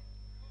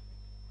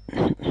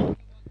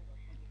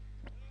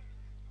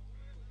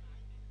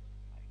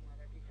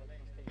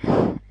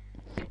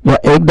 या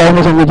 1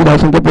 धावने संघाची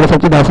धावसंख्या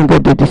पुरुषाची धावसंख्या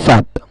होती ती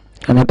 7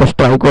 आणि आता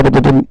स्ट्राईकवर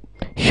होते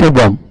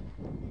शुभम.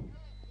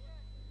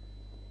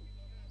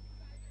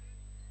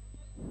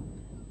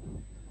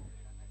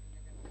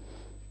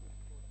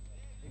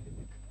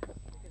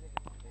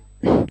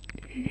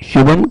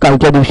 शुभम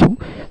कालच्या दिवशी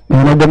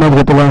मेहनत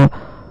घेतला.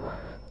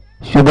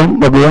 शुभम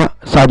बघूया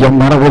साजन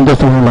मारा बोलतो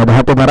समजला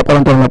 10 ते 12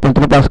 पर्यंत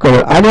 55 पास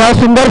करेल आणि हा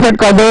सुंदर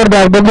फटका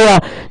जोरदार बघूया.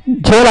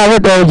 झेल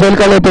आवत आहे, झेल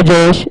काल येतो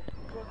जयेश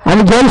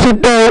आणि झेल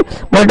सुटतोय.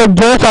 बहुतेक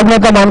जयेश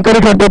साधण्याचा मानकरी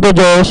ठरतो तो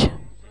जयेश.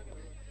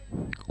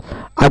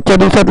 आजच्या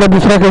दिवसातला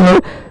दुसरा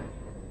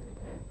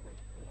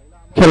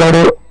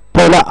खेळाडू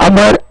पहिला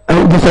अमर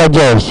आणि दुसरा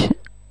जयेश.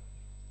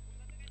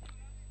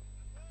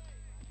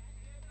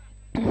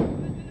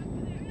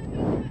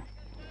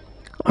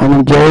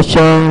 आणि जयेश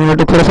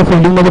थोडंसं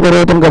फिल्डिंग मध्ये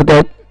परिवर्तन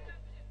करतायत.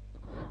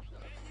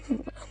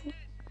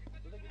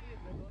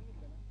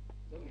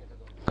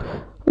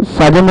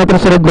 साजन मात्र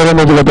सरळ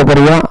गोलंदाजी करतो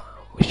करूया.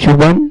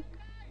 शुभम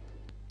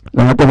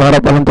 10 ते 12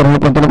 पालांतरानं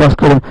 55 पास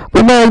करून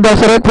पुन्हा एकदा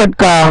सरळ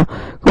फटका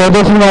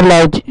कोदर्शन मारला.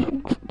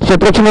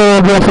 क्षेत्ररक्षण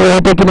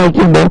होते की नाही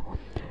चेंडू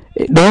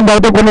 2 धाव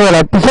तर पूर्ण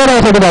झाला. तिसऱ्या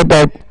धावासाठी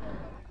धावतायत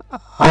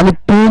आणि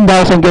 3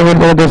 धाव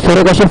संख्येवर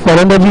सरळ अशी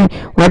फलंदाजी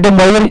वाटते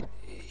मयूर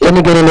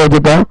यांनी केलेली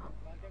होती त्या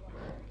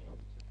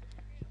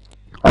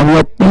आणि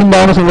या 3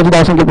 धावांनी संघाची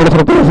धावसंख्या पुढे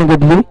सरकते. धावसंख्या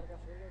दिली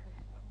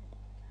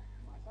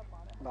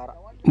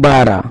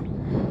 12.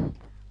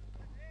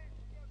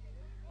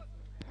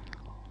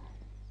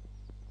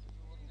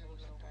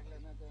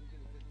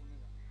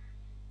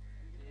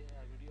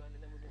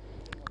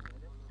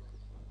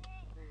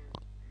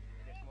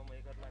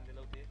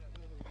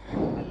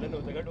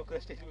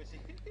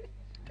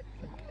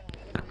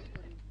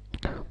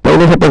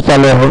 पहिले षटक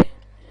चालू आहे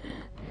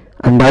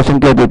आणि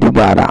धावसंख्या होती ती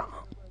 12.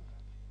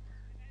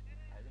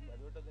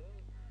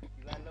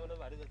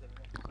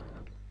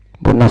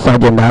 पुन्हा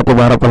साजन 10 ते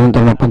 12 पर्यंत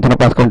 55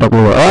 पास करून टाकू.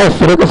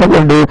 सूर्य कसा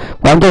चेंडू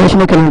पांच्या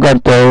दिशेने खेळून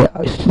काढतोय.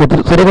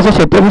 सूर्य कसा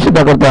क्षेत्रफळ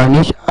सुद्धा करतोय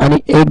अनिश आणि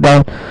 1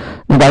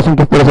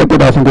 धावसंख्या पुढे सरकते.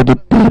 धावसंख्या होती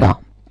 13.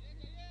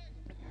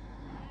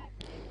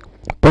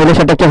 पहिल्या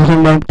षटकाच्या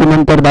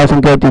समाप्तीनंतर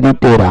धावसंख्या होती ती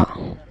 13.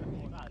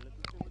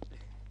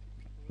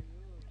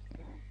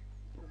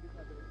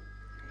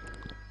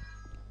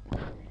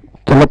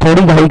 त्याला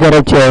थोडी घाई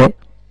करायची आहे.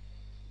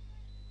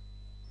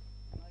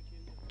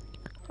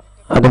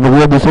 आता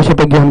बघूया दुसरं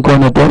षटक घेऊन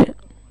कोण येते.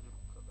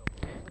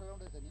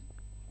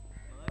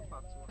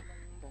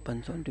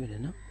 55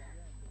 ना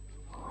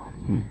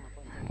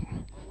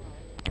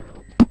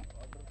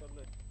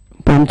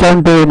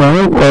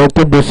 55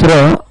 ते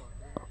दुसरं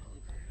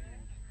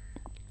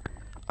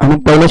आणि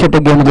पहिलं षटक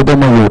घेऊन येते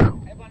मयूर.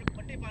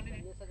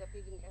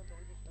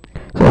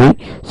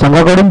 यावेळी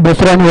संघाकडून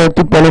दुसऱ्या आणि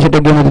वैयक्तिक पहिले षटक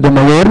घेऊन येतो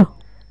मयूर.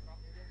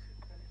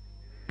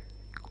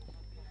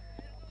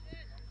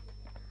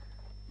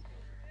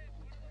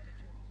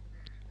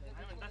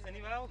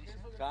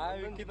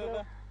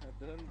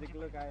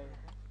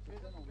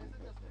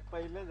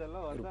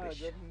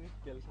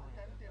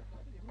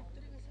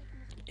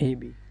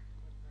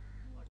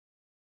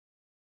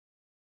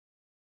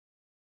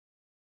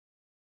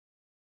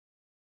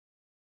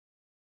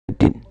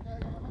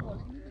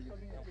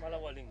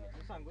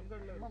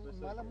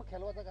 मला मग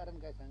खेळवायचं कारण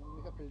काय सांग,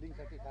 मी का फिल्डिंग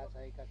साठी खास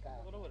आहे का काय?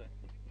 बरोबर आहे,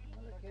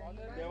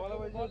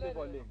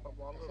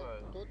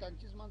 तो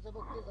त्यांचीच माणसं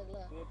बघते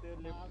सगळा.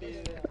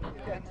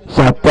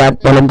 7 ते 8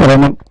 पर्यंत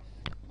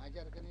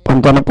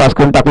 55 पास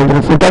करून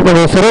टाकले.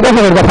 फुटाकडे सर्व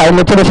फाईल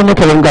मॅचच्या दिशेने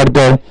खेळून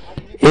काढतोय,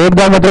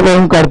 एकदा मात्र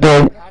करून काढतोय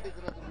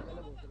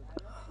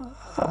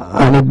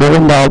आणि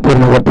 2 धावा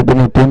पूर्ण करतो तो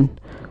नितीन.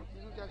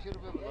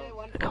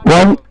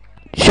 1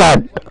 शॉट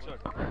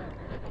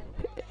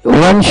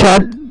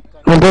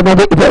म्हणजे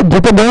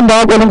जिथे 2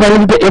 धावा करून काढले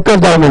तिथे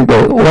एकच धाव मिळतो.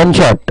 1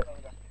 शॉट.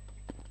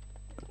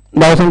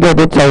 धावसंख्या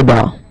होते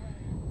 14.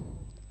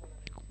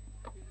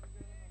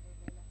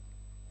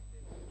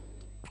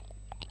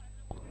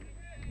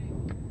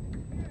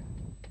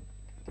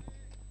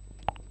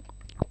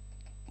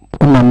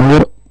 पुन्हा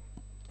मयूर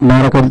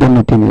मारा करतो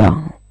नितीनला.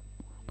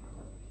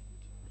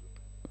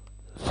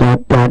 7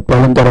 ते 8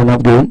 पर्यंत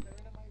रनअप घेऊन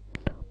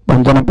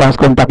 55 पास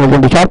करून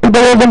टाकले. शॉट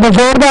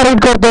जोरदार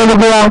हिट करतोय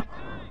बघूया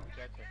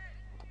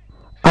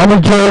आणि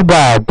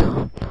जोरदार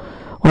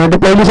म्हणजे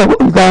पहिली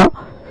सफलता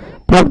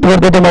प्राप्त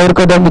करतो तो मयूर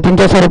कदम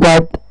नितीनच्या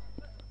स्वरूपात.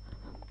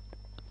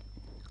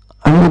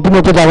 आणि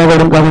नितीनच्या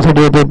जागाकडून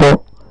कामासाठी येतो तो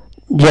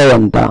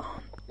जयवंता.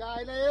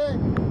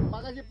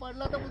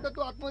 पडला तर बोलतो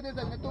तू आतमध्ये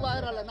चल, तू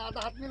बाहेर आला ना, आता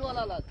हात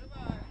मिलवायला आला.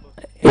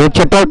 एक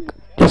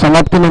षटक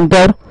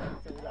समाप्तीनंतर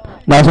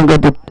धावसंख्या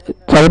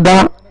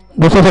 14.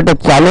 दुसरं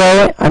षटक चालू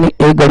आहे आणि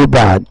एक गडी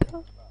बाद.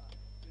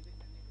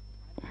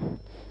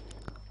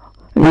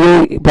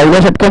 पहिल्या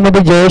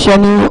षटकामध्ये जयेश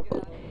आणि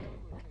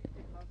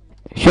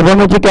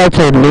शुभमची कॅच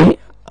सोडली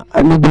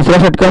आणि दुसऱ्या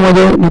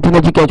षटकामध्ये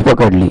नितीनची कॅच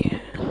पकडली.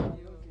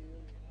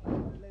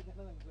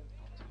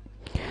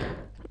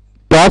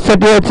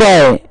 त्याचसाठी याचं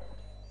आहे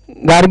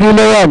गार्गी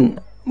 11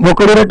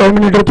 बोकडीला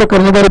टर्मिनेटरच्या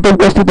कर्णधार इथे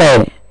उपस्थित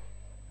आहे.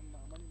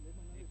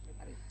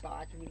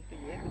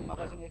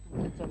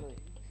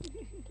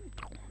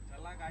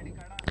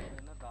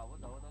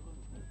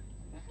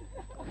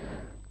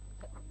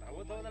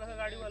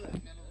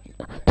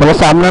 त्याला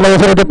सामन्याला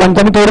कसं होते,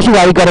 पंचांनी थोडीशी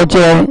गाडी करायची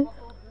आहे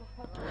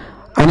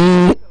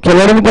आणि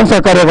खेळाडूंनी पण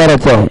सहकार्य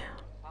करायचं आहे.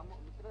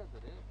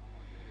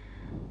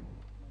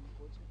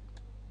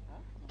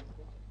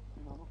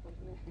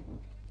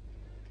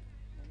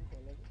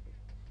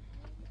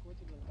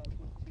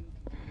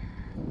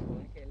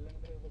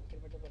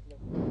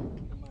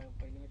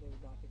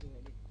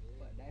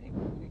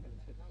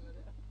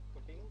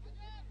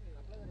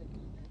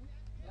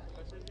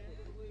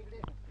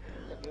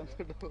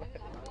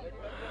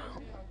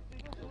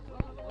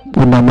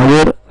 पुन्हा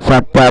मयूर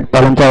 7 ते 8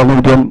 पर्यंत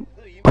घेऊन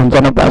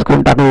 55 पास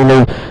करून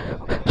टाकलेले.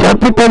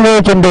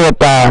 चेंडू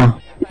होता,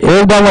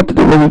 एकदा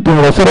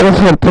मात्र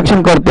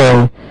सर्वेक्षण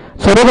करतोय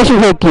सर्वकशी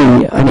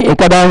फेकी आणि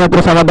एका धाव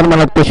मात्र समाधान मला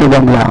लागते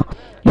शुभमला.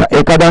 या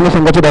एका धावने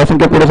संघाची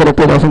धावसंख्या पुढे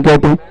सरकते. धावसंख्या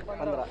होती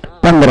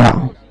 15.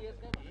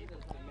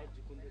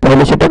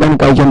 पहिले षटक आणि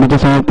काही चेंडूच्या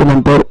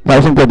समाप्तीनंतर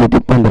धावसंख्या होती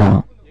 15.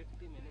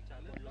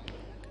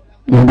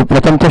 म्हणजे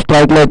प्रथमच्या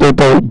स्ट्राईकला येतो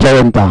तो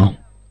जयवंता.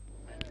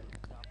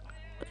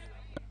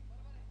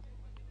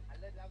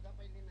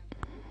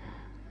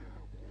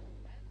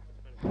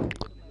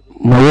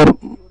 मयूर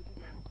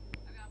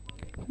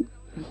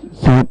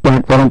 7 ते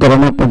 8 पर्यंत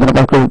 15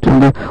 पास करून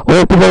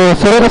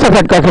सरळ असा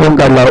फटका करून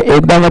काढला.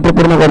 एकदा मात्र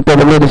पूर्ण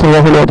करतोय.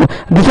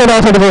 दुसऱ्या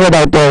धावासाठी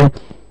धावतोय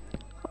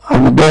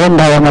आणि 2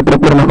 धावा मात्र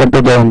पूर्ण करतो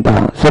जयवंता.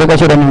 सरळ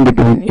अशी रनिंग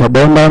बिटवीन या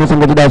 2 धावांना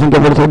संघाची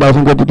धावसंख्या पुढे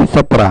धावसंख्या होती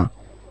 17.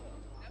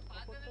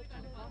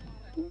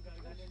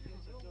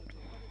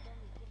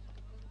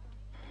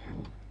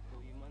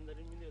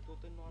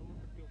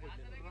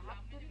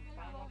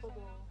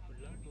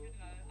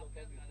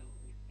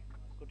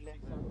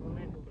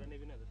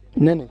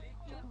 नाही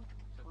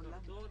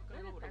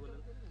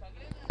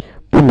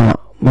पुन्हा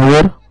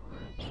मयूर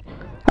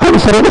आणि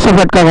सर्व कसा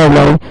फटका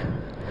काढला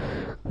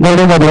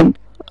गडीमधून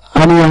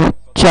आणि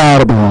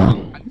 4 धावा.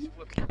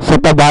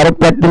 स्वतः भारत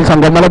पाटील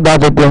संघाला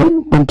बाद होते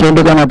पण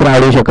चेंडूचा मात्र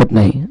आढळू शकत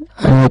नाही.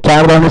 आणि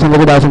 4 धावांनी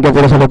संघाची धावसंख्या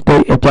पुढे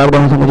सरकते. या 4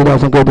 धावांनी संघाची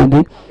धावसंख्या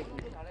होती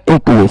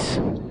 21.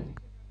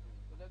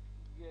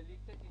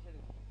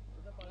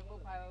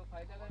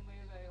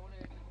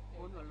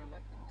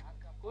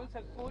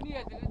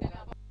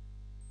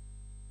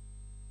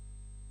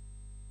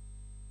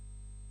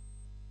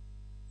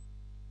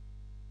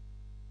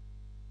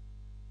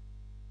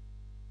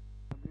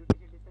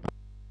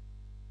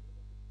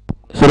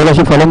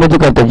 सुरेखाशी फलंदाजी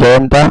करतो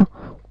जयंता.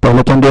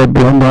 पहिल्या चेंडूवर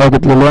 2 धावा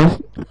घेतलेल्या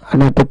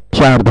आणि आता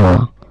 4 धावा.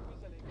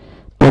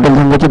 टोटल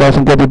संघाची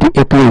धावसंख्या होती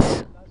 21.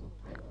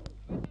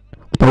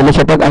 पहिले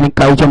षटक आणि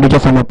काही चेंडूच्या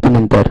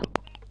समाप्तीनंतर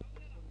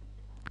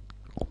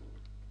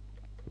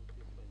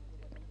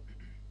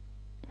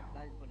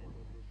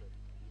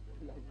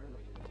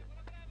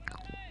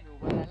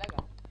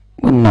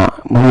पुन्हा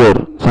मयूर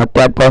 7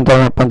 ते 8 पर्यंत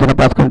पंचांना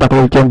पास करून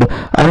टाकलेला चेंडू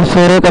आणि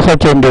सोरे कसा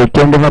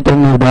चेंडू मात्र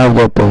निर्धाव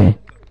जातोय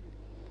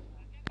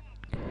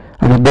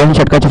आणि 2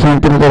 षटकाच्या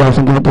समाप्तीनंतर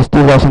धावसंख्या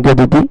 30 धावसंख्या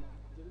होती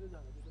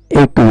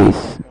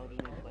 21.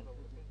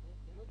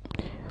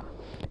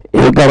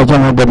 1 गाड्याच्या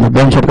मध्ये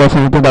 2 षटकाच्या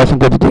समाप्ती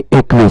धावसंख्या होती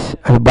 21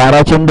 आणि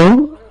 12 चेंडू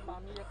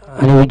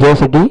आणि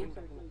विजयासाठी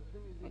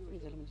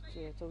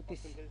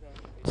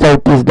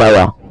 34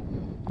 धावा.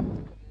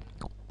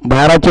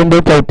 12 चेंडू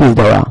 34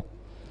 धावा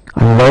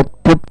आणि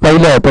वैयक्तिक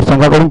पहिलं तर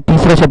संघाकडून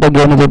 3रं षटक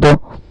घेऊन येतो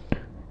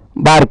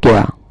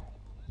बारक्या.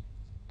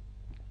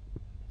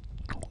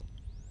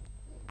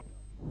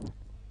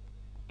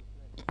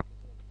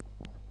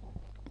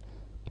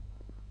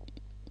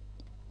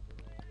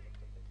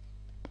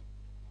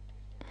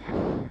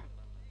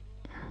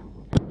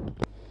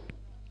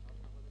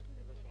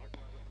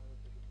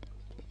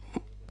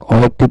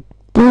 वैयक्तिक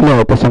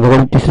पहिलं तर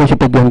संघाकडून 3रं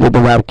षटक घेऊन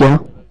येतो बारक्या.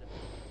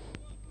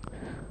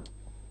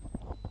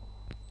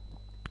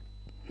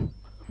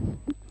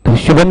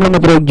 शुभमला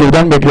मात्र एक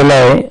योगदान भेटलेलं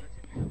आहे.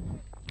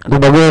 आता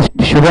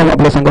बघूया शुभम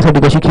आपल्या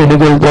संघासाठी कशी खेळली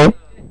गेली.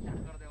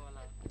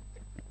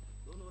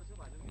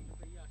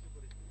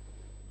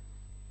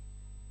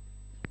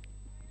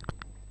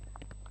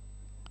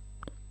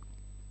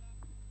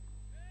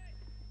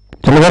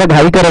 चला जरा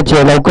घाई करायची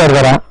आहे, लवकर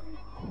जरा.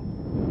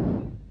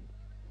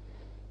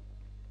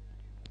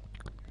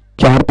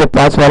 4 ते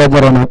 5 वाला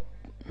रन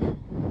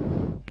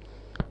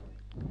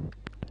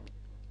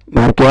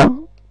मारक्या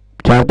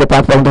 4 ते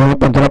 5 पर्यंत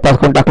पंचांना पास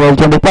करून टाकलेला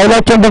चेंडू पहिला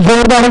चेंडू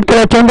जोरदार हिट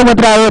केला. चेंडू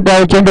मात्र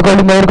आहे चेंडू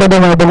कडून मयूर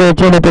कदम बघूया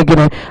चेंडू पैकी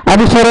नाही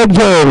आणि सुरेख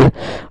झेल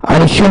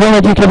आणि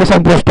शुभमची खेळ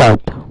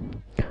संपुष्टात.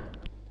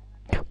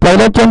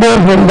 पहिल्या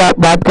चेंडूवर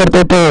बाद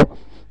करतो तो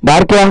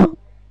बारक्या.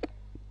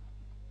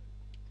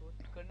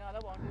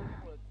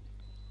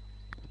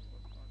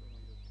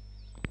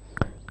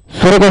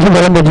 सुरेख अशी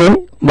फलंदाजी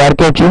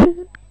बारक्याची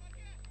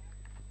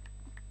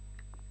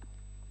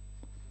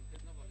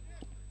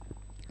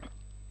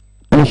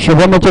आणि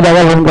शुभमची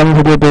जागा घेऊन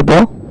करण्यासाठी येतो तो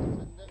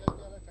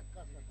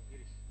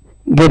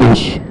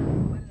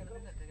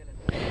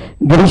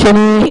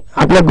गिरीशाने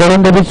आपल्या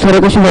गोलंदाजीत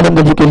सुरेख अशी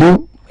फलंदाजी केली.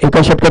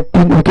 एका षटकात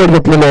 3 विकेट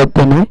घेतलेले आहेत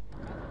त्याने.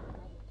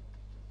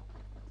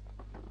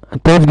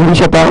 तेच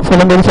गिरीश आता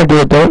फलंदाजीसाठी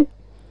येतोय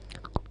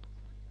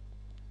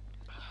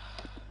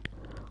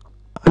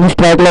आणि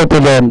स्ट्राईकला येतो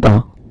जयंत.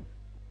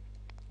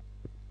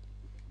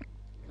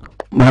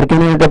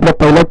 मार्केने आपल्या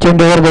पहिल्याच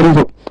चेंडूवर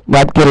गडी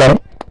बाद केलाय.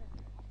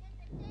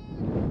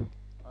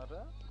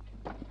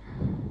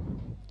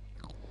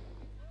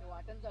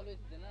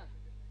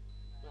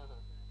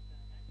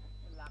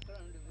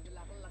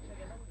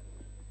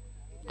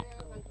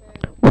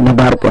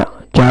 बारक्या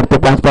 4 ते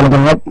 5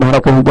 पर्यंत मारा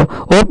करून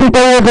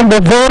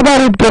जोरदार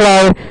हिट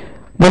केलाय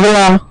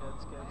बघूया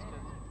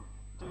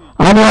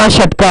आणि हा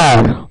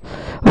षटकार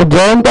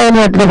जयंत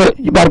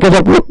बारक्याचा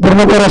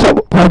पूर्ण असा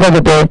फायदा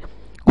घेतोय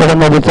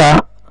गोलंदाजीचा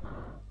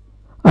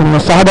आणि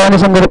 6 धावांनी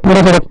संघ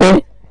पुढे सरकते.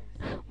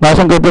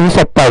 धावसंख्या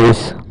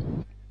 27.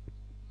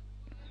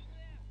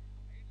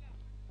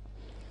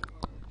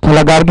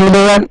 चला गार्गी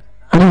 11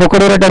 आणि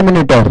बोकडविरा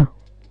टर्मिनेटर.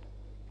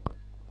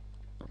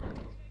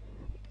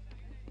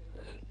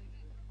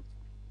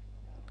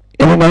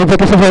 नाहीचं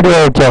कसं साईड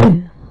व्हायचं आहे.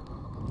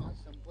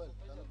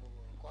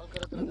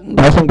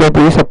 धावसंख्या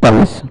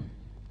 27.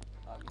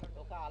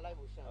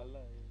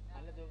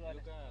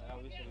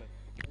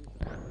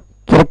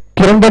 तर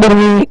किरण पडर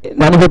मी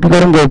नाणेफेक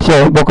करून घ्यायची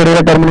आहे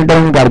बोकडविरा टर्मिनेटर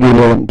आणि गार्गी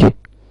 11ची.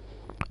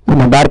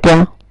 पुन्हा बारक्या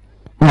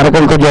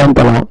महाराष्ट्र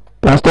जयंतला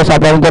 5 ते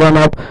 7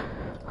 रनअप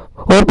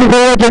वरती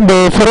चेंडू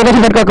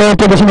सुरेखाची फटका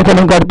कवचच्या दिशेने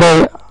खेळून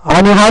काढतोय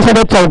आणि हा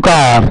सगळ्यात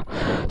चौकार.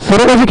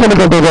 सुरेखाची खेळी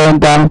करतोय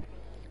जयंता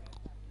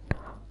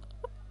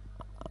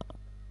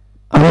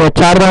आणि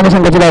 4 धावांनी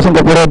संघाची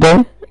धावसंख्या पुढे होते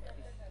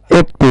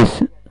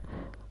 31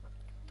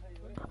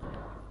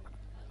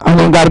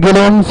 आणि गार्गी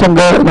संघ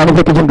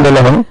नाणेफेकी जिंकलेला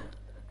आहे.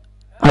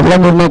 आपला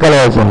निर्णय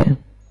करायचा आहे.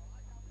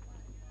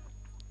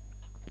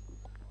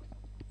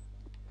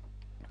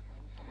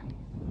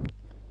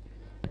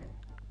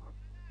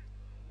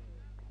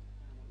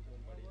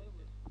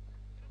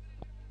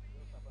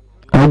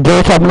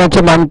 जो साबणाचे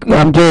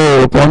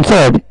आमचे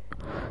स्पॉन्सर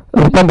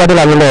रुपम पाटील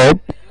आलेले आहेत.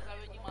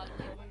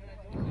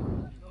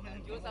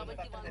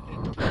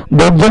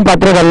 2 जण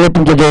पात्र झालेले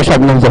तुमच्या जय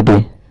साबणांसाठी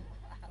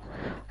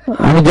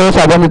आणि जय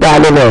साबण इथे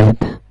आलेले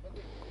आहेत.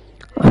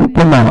 आणि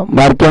पुन्हा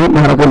बारक्या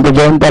महाराष्ट्र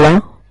जयंताला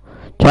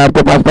 4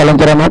 ते 5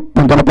 पालांच्या रनात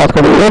पंचांना पास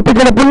करून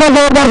पुन्हा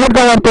जोरदार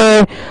षटकार मारतोय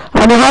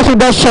आणि हा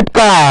सुद्धा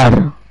षटकार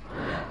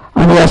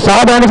आणि या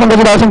 6 धावांनी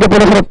संघाची धावसंख्या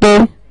पुढे सरकते.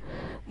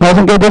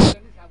 धावसंख्या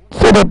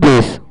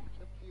 37.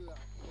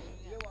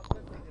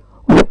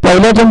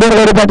 पहिल्या चेंडूवर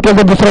गडी बाद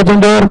केला, दुसऱ्या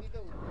चेंडूवर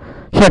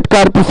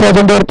षटकार, तिसऱ्या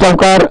चेंडूवर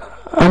चौकार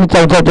आणि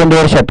चौथ्या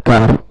चेंडूवर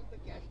षटकार.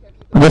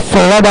 म्हणजे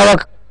 16 धावा.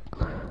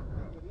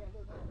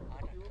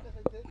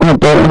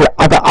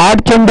 आता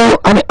 8 चेंडू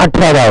आणि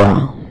 18 धावा.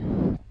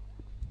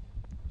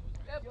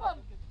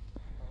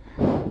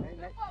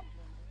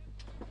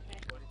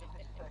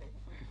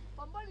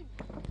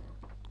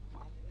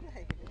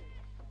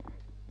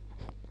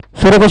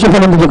 सूर्यकाशी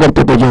फलंदाजी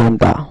करतो तो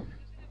जयंता.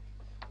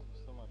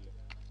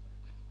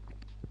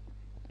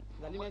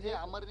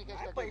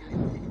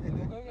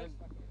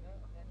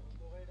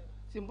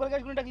 सिंपल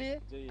कॅच कोणी टाकली?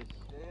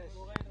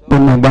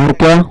 पुन्हा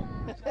बारक्या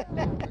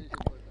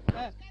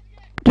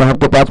 4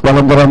 ते 5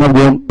 फलंदाजांवर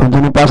घेऊन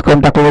पंचाने पास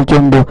करून टाकलेला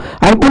चेंडू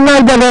आणि पुन्हा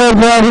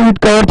एकदा हिट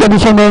कव्हरच्या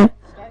दिशेने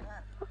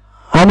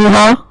आणि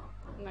हा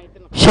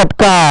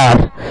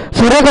षटकार.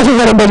 सूर्यकाशी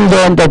फलंदाजी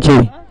जयंताची.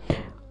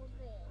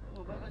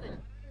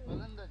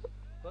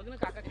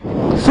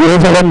 सूर्य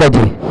फलंदाजी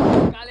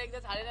काल एकदा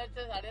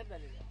 8:30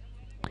 झाले.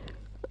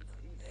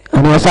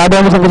 आणि 6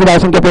 धावांच्या संघाची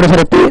धावसंख्या पुढे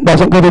सरकते.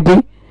 धावसंख्या होती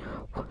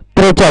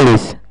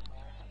 43.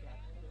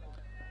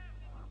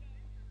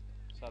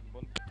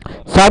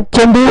 7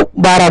 चेंडू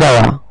 12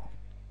 धावा.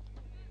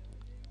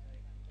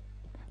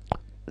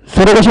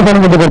 सूर्यकाशी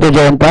फलंदाजी करतो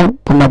जयंता.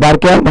 पुन्हा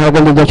बारक्या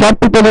महागल्लीचा शॉट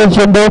पिटलेला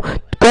चेंडू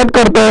कट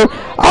करतोय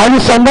आणि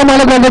संघ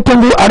मालकाचा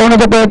चेंडू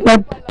अडवण्याच्या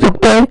प्रयत्नात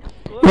चुकतोय.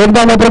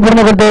 एकदा मात्र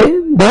पूर्ण करतोय.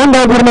 2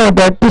 धाव पूर्ण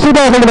होतात. तिसरी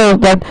धाव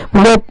होतात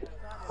पुढे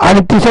आणि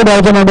तिसऱ्या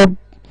धावच्या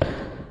नादात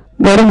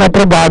गौरव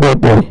मात्र बाद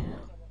होतोय.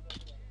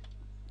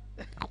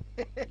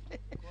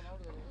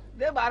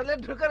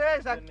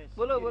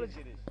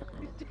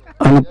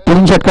 आणि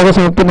 3 षटकाच्या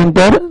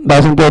समाप्तीनंतर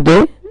धावसंख्या होते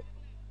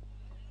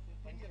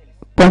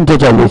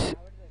 45.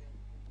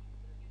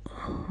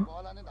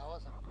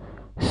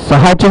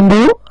 6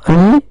 चेंडू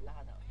आणि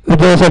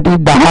विजयासाठी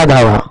 10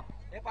 धावा.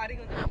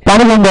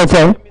 पाणी घेऊन द्यायचं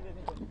आहे.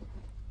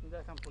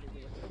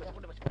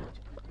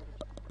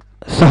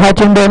 6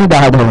 चेंडू आणि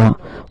 10 धावा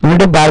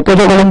म्हणजे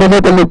बारकाच्या गोलंदाज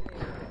त्यांनी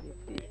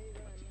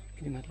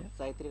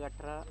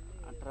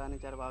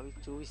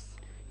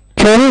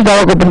 24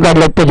 धावा कुठून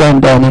काढल्यात त्या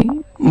जयंताने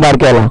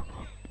बारक्याला.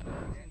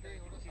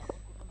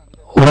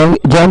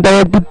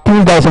 जयंतावरती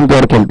 30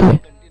 धावसंख्येवर खेळतोय.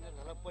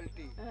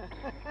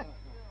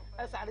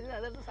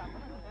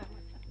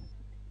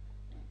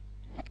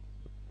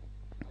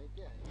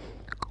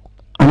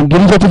 आणि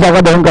गिरीजाची जागा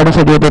धरून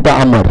काढण्यासाठी होते त्या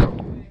अमर,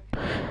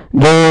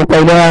 जो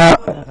पहिल्या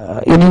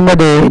इनिंग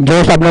मध्ये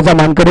जोश आणण्याचा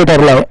मानकरी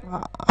ठरलाय.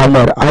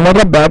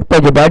 अमरला बॅट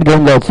पाहिजे, बॅट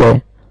घेऊन जायचंय.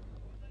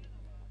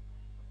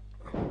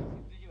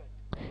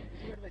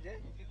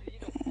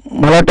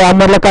 मला वाटतं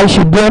अमरला काल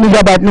सिद्धू आणि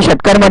ज्या बॅटने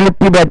षटकार मारले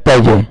ती बॅट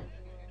पाहिजे.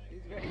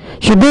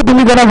 सिद्धू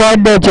तुम्ही त्यांना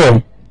बॅट द्यायचे.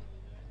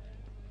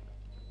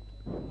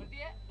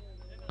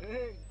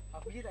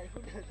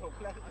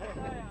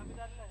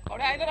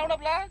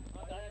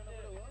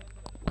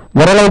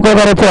 जरा लवकर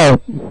करायचं आहे.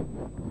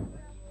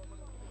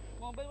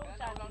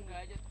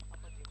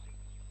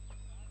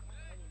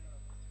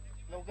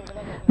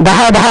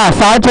 10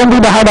 6 चेंडू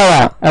 10 धावा.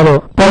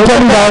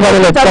 45 धावा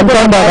झालेल्या आहेत.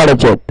 55 धावा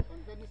काढायचे आहेत.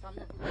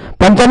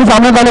 55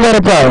 सामने चालू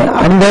करायचं आहे.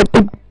 आणि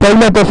वैयक्तिक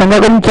पहिलं तर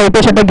संघाकडून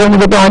 4थं षटक घेऊन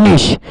येतो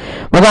अनिश.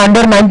 मग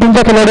अंडर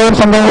 19च्या खेळाडूवर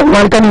संघ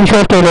मालकाने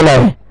विश्वास ठेवलेला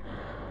आहे.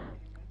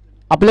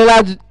 आपल्याला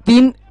आज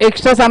 3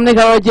 एक्स्ट्रा सामने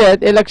खेळवायचे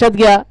आहेत हे लक्षात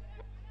घ्या.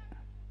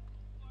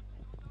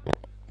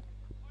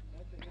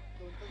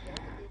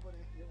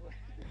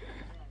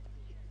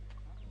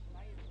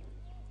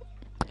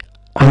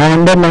 हा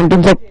अंडर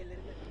 19चा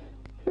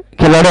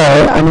खेळाडू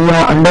आहे आणि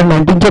या अंडर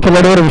 19च्या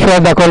खेळाडूवर विश्वास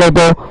दाखवला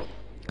होतो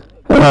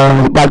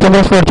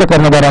भालचंद्र स्पोर्टच्या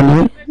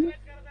कर्णधारांनी.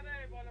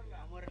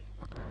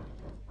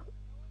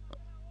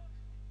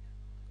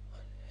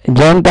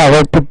 जयंत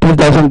वैयक्तिक 30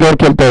 धावसंख्येवर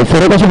खेळतोय.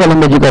 सूर्यकाशी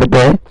फलंदाजी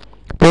करतोय.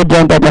 तोच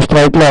जयंत आता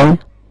स्ट्राईकला आहे.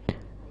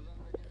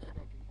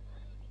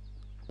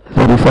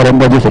 सॉरी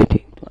फलंदाजीसाठी.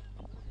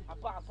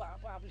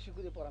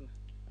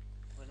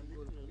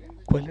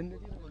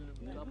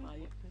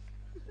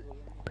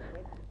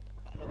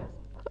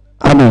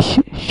 अनिश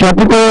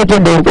शॉटी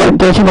चेंडू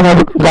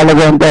 85 झालं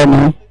जयंत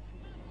यांनी.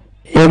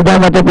 एकदा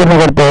मात्र पूर्ण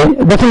करतोय.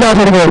 10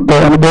 धावासाठी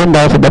करतोय आणि 2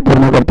 धावा सुद्धा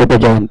पूर्ण करतोय तो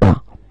जयंत.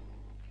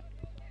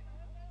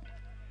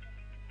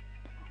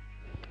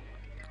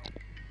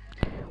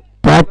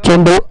 5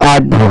 चेंडू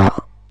 8 धावा.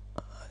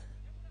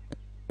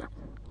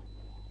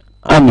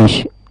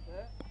 अनिश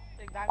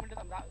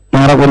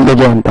मारा बोलतो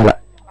जयंताला.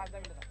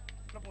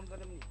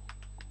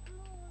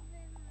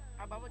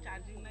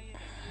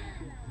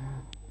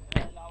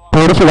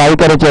 थोडीशी गाडी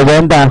करायची आहे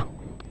जयंता.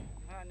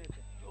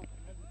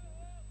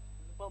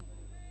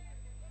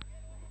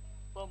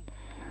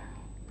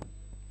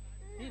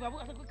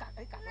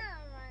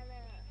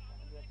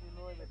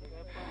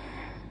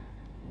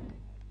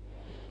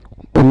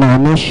 पुन्हा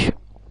अनिश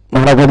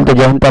मारा बोलतो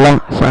जयंताला.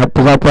 7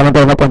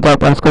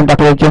 पास करून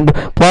टाकले. चेंडू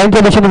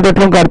पॉईंटच्या दिशेने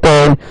पेटवून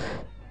काढतोय.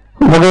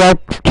 वगळा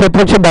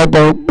क्षेत्ररक्षक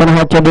धावतो पण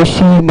हा चेंडू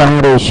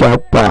सीमारेषा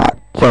पार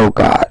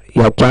चौकार.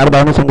 या 4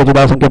 धावने संघाची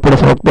धावसंख्या पुढे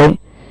सरकते.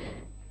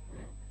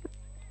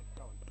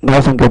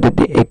 धावसंख्या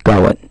होती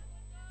 51.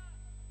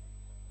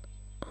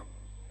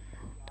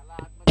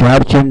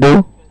 4 चेंडू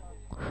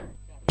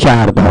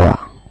 4 धावा.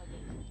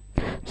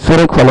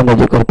 सुरेख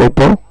फलंदाजी करतोय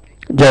तो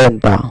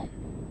जयंता.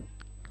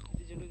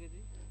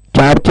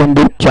 4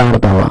 चेंडू 4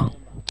 धावा.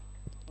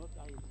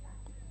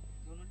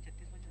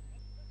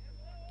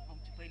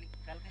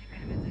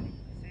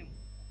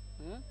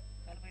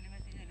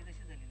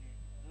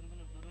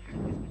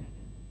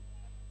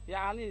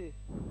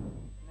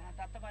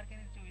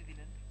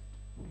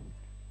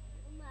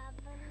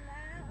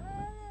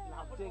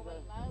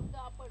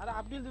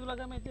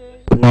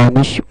 पुन्हा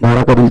अनिश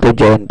मारा करील तो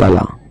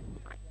जयंताला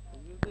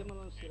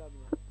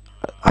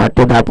 8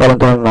 ते 10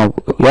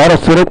 पर्यंत यार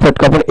सुरेख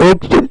फटका पण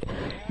एक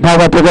धाव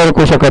मात्र काही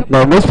रोखू शकत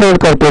नाही मिस फेड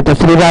करते तो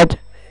श्रीराज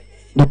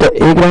जिथं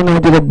 1 राऊंड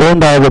मध्ये 2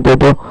 धावा घेतो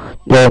तो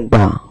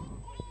जयंता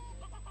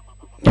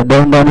या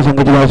 2 धावांनी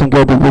संघाची धावसंख्या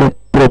होती पुढे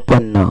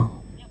 53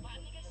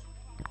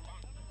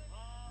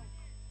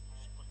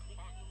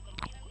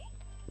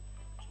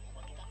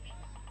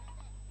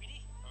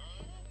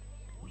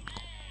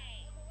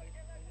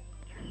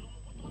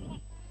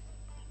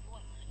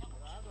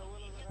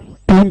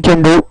 3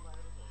 चेंडू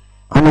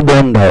आणि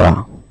 2 धावा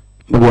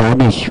म्हणजे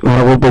अनिश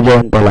बोलतो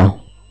जयंताला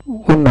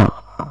पुन्हा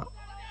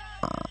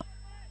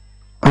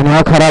आणि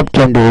हा खराब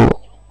चेंडू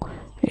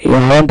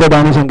यानंतर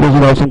धावसंख्येची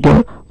धावसंख्या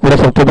पुढे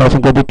 70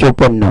 धावसंख्या ती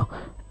 54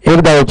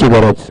 1 धावेची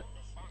गरज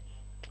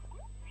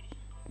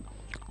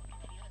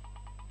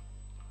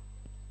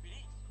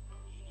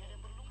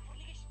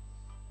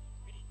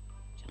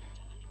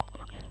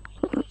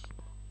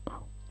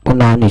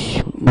पुन्हा अनिश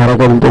मारा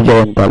करेल तो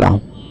जयंताला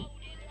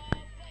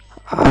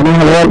आणि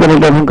हलवार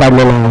पेनल्टी पण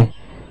काढलेला आहे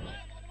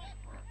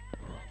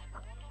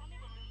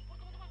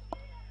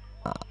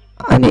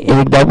आणि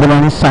एकदा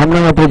पुन्हा सामना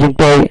मात्र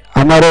जिंकतोय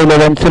अमर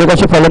 11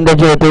 सुरेखाची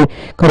फलंदाजी होते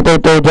करतोय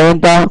तो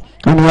जयंता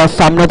आणि या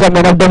सामन्याचा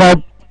man of the match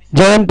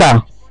Jayanta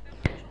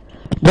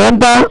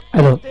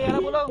hello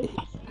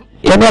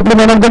याने आपली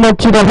मॅन ऑफ द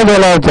मॅच ची ट्रॉफी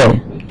घ्यायला आहे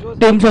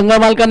टीम संघ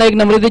मालकांना एक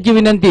नम्रतेची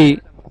विनंती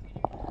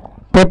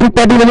प्रतीक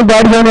पाटील यांनी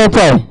बॅट घेऊन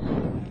यायचा आहे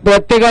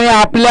प्रत्येकाने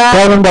आपल्या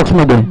कॉमेंट बॉक्स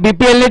मध्ये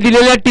बीपीएल ने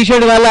दिलेल्या टी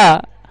शर्ट घाला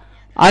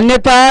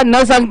अन्यथा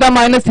न सांगता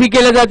 -3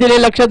 केले जातील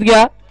हे लक्षात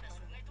घ्या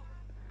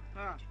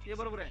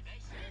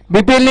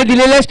बीपीएल ने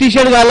दिलेल्या टी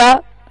शर्ट घाला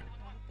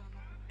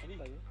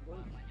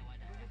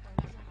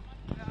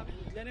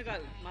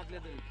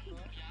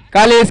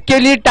काल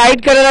एसके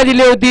टाईट करायला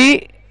दिली होती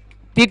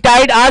ती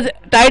टाईट आज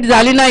टाईट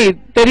झाली नाही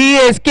तरी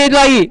एसके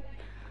लाई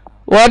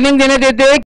वॉर्निंग देण्यात येते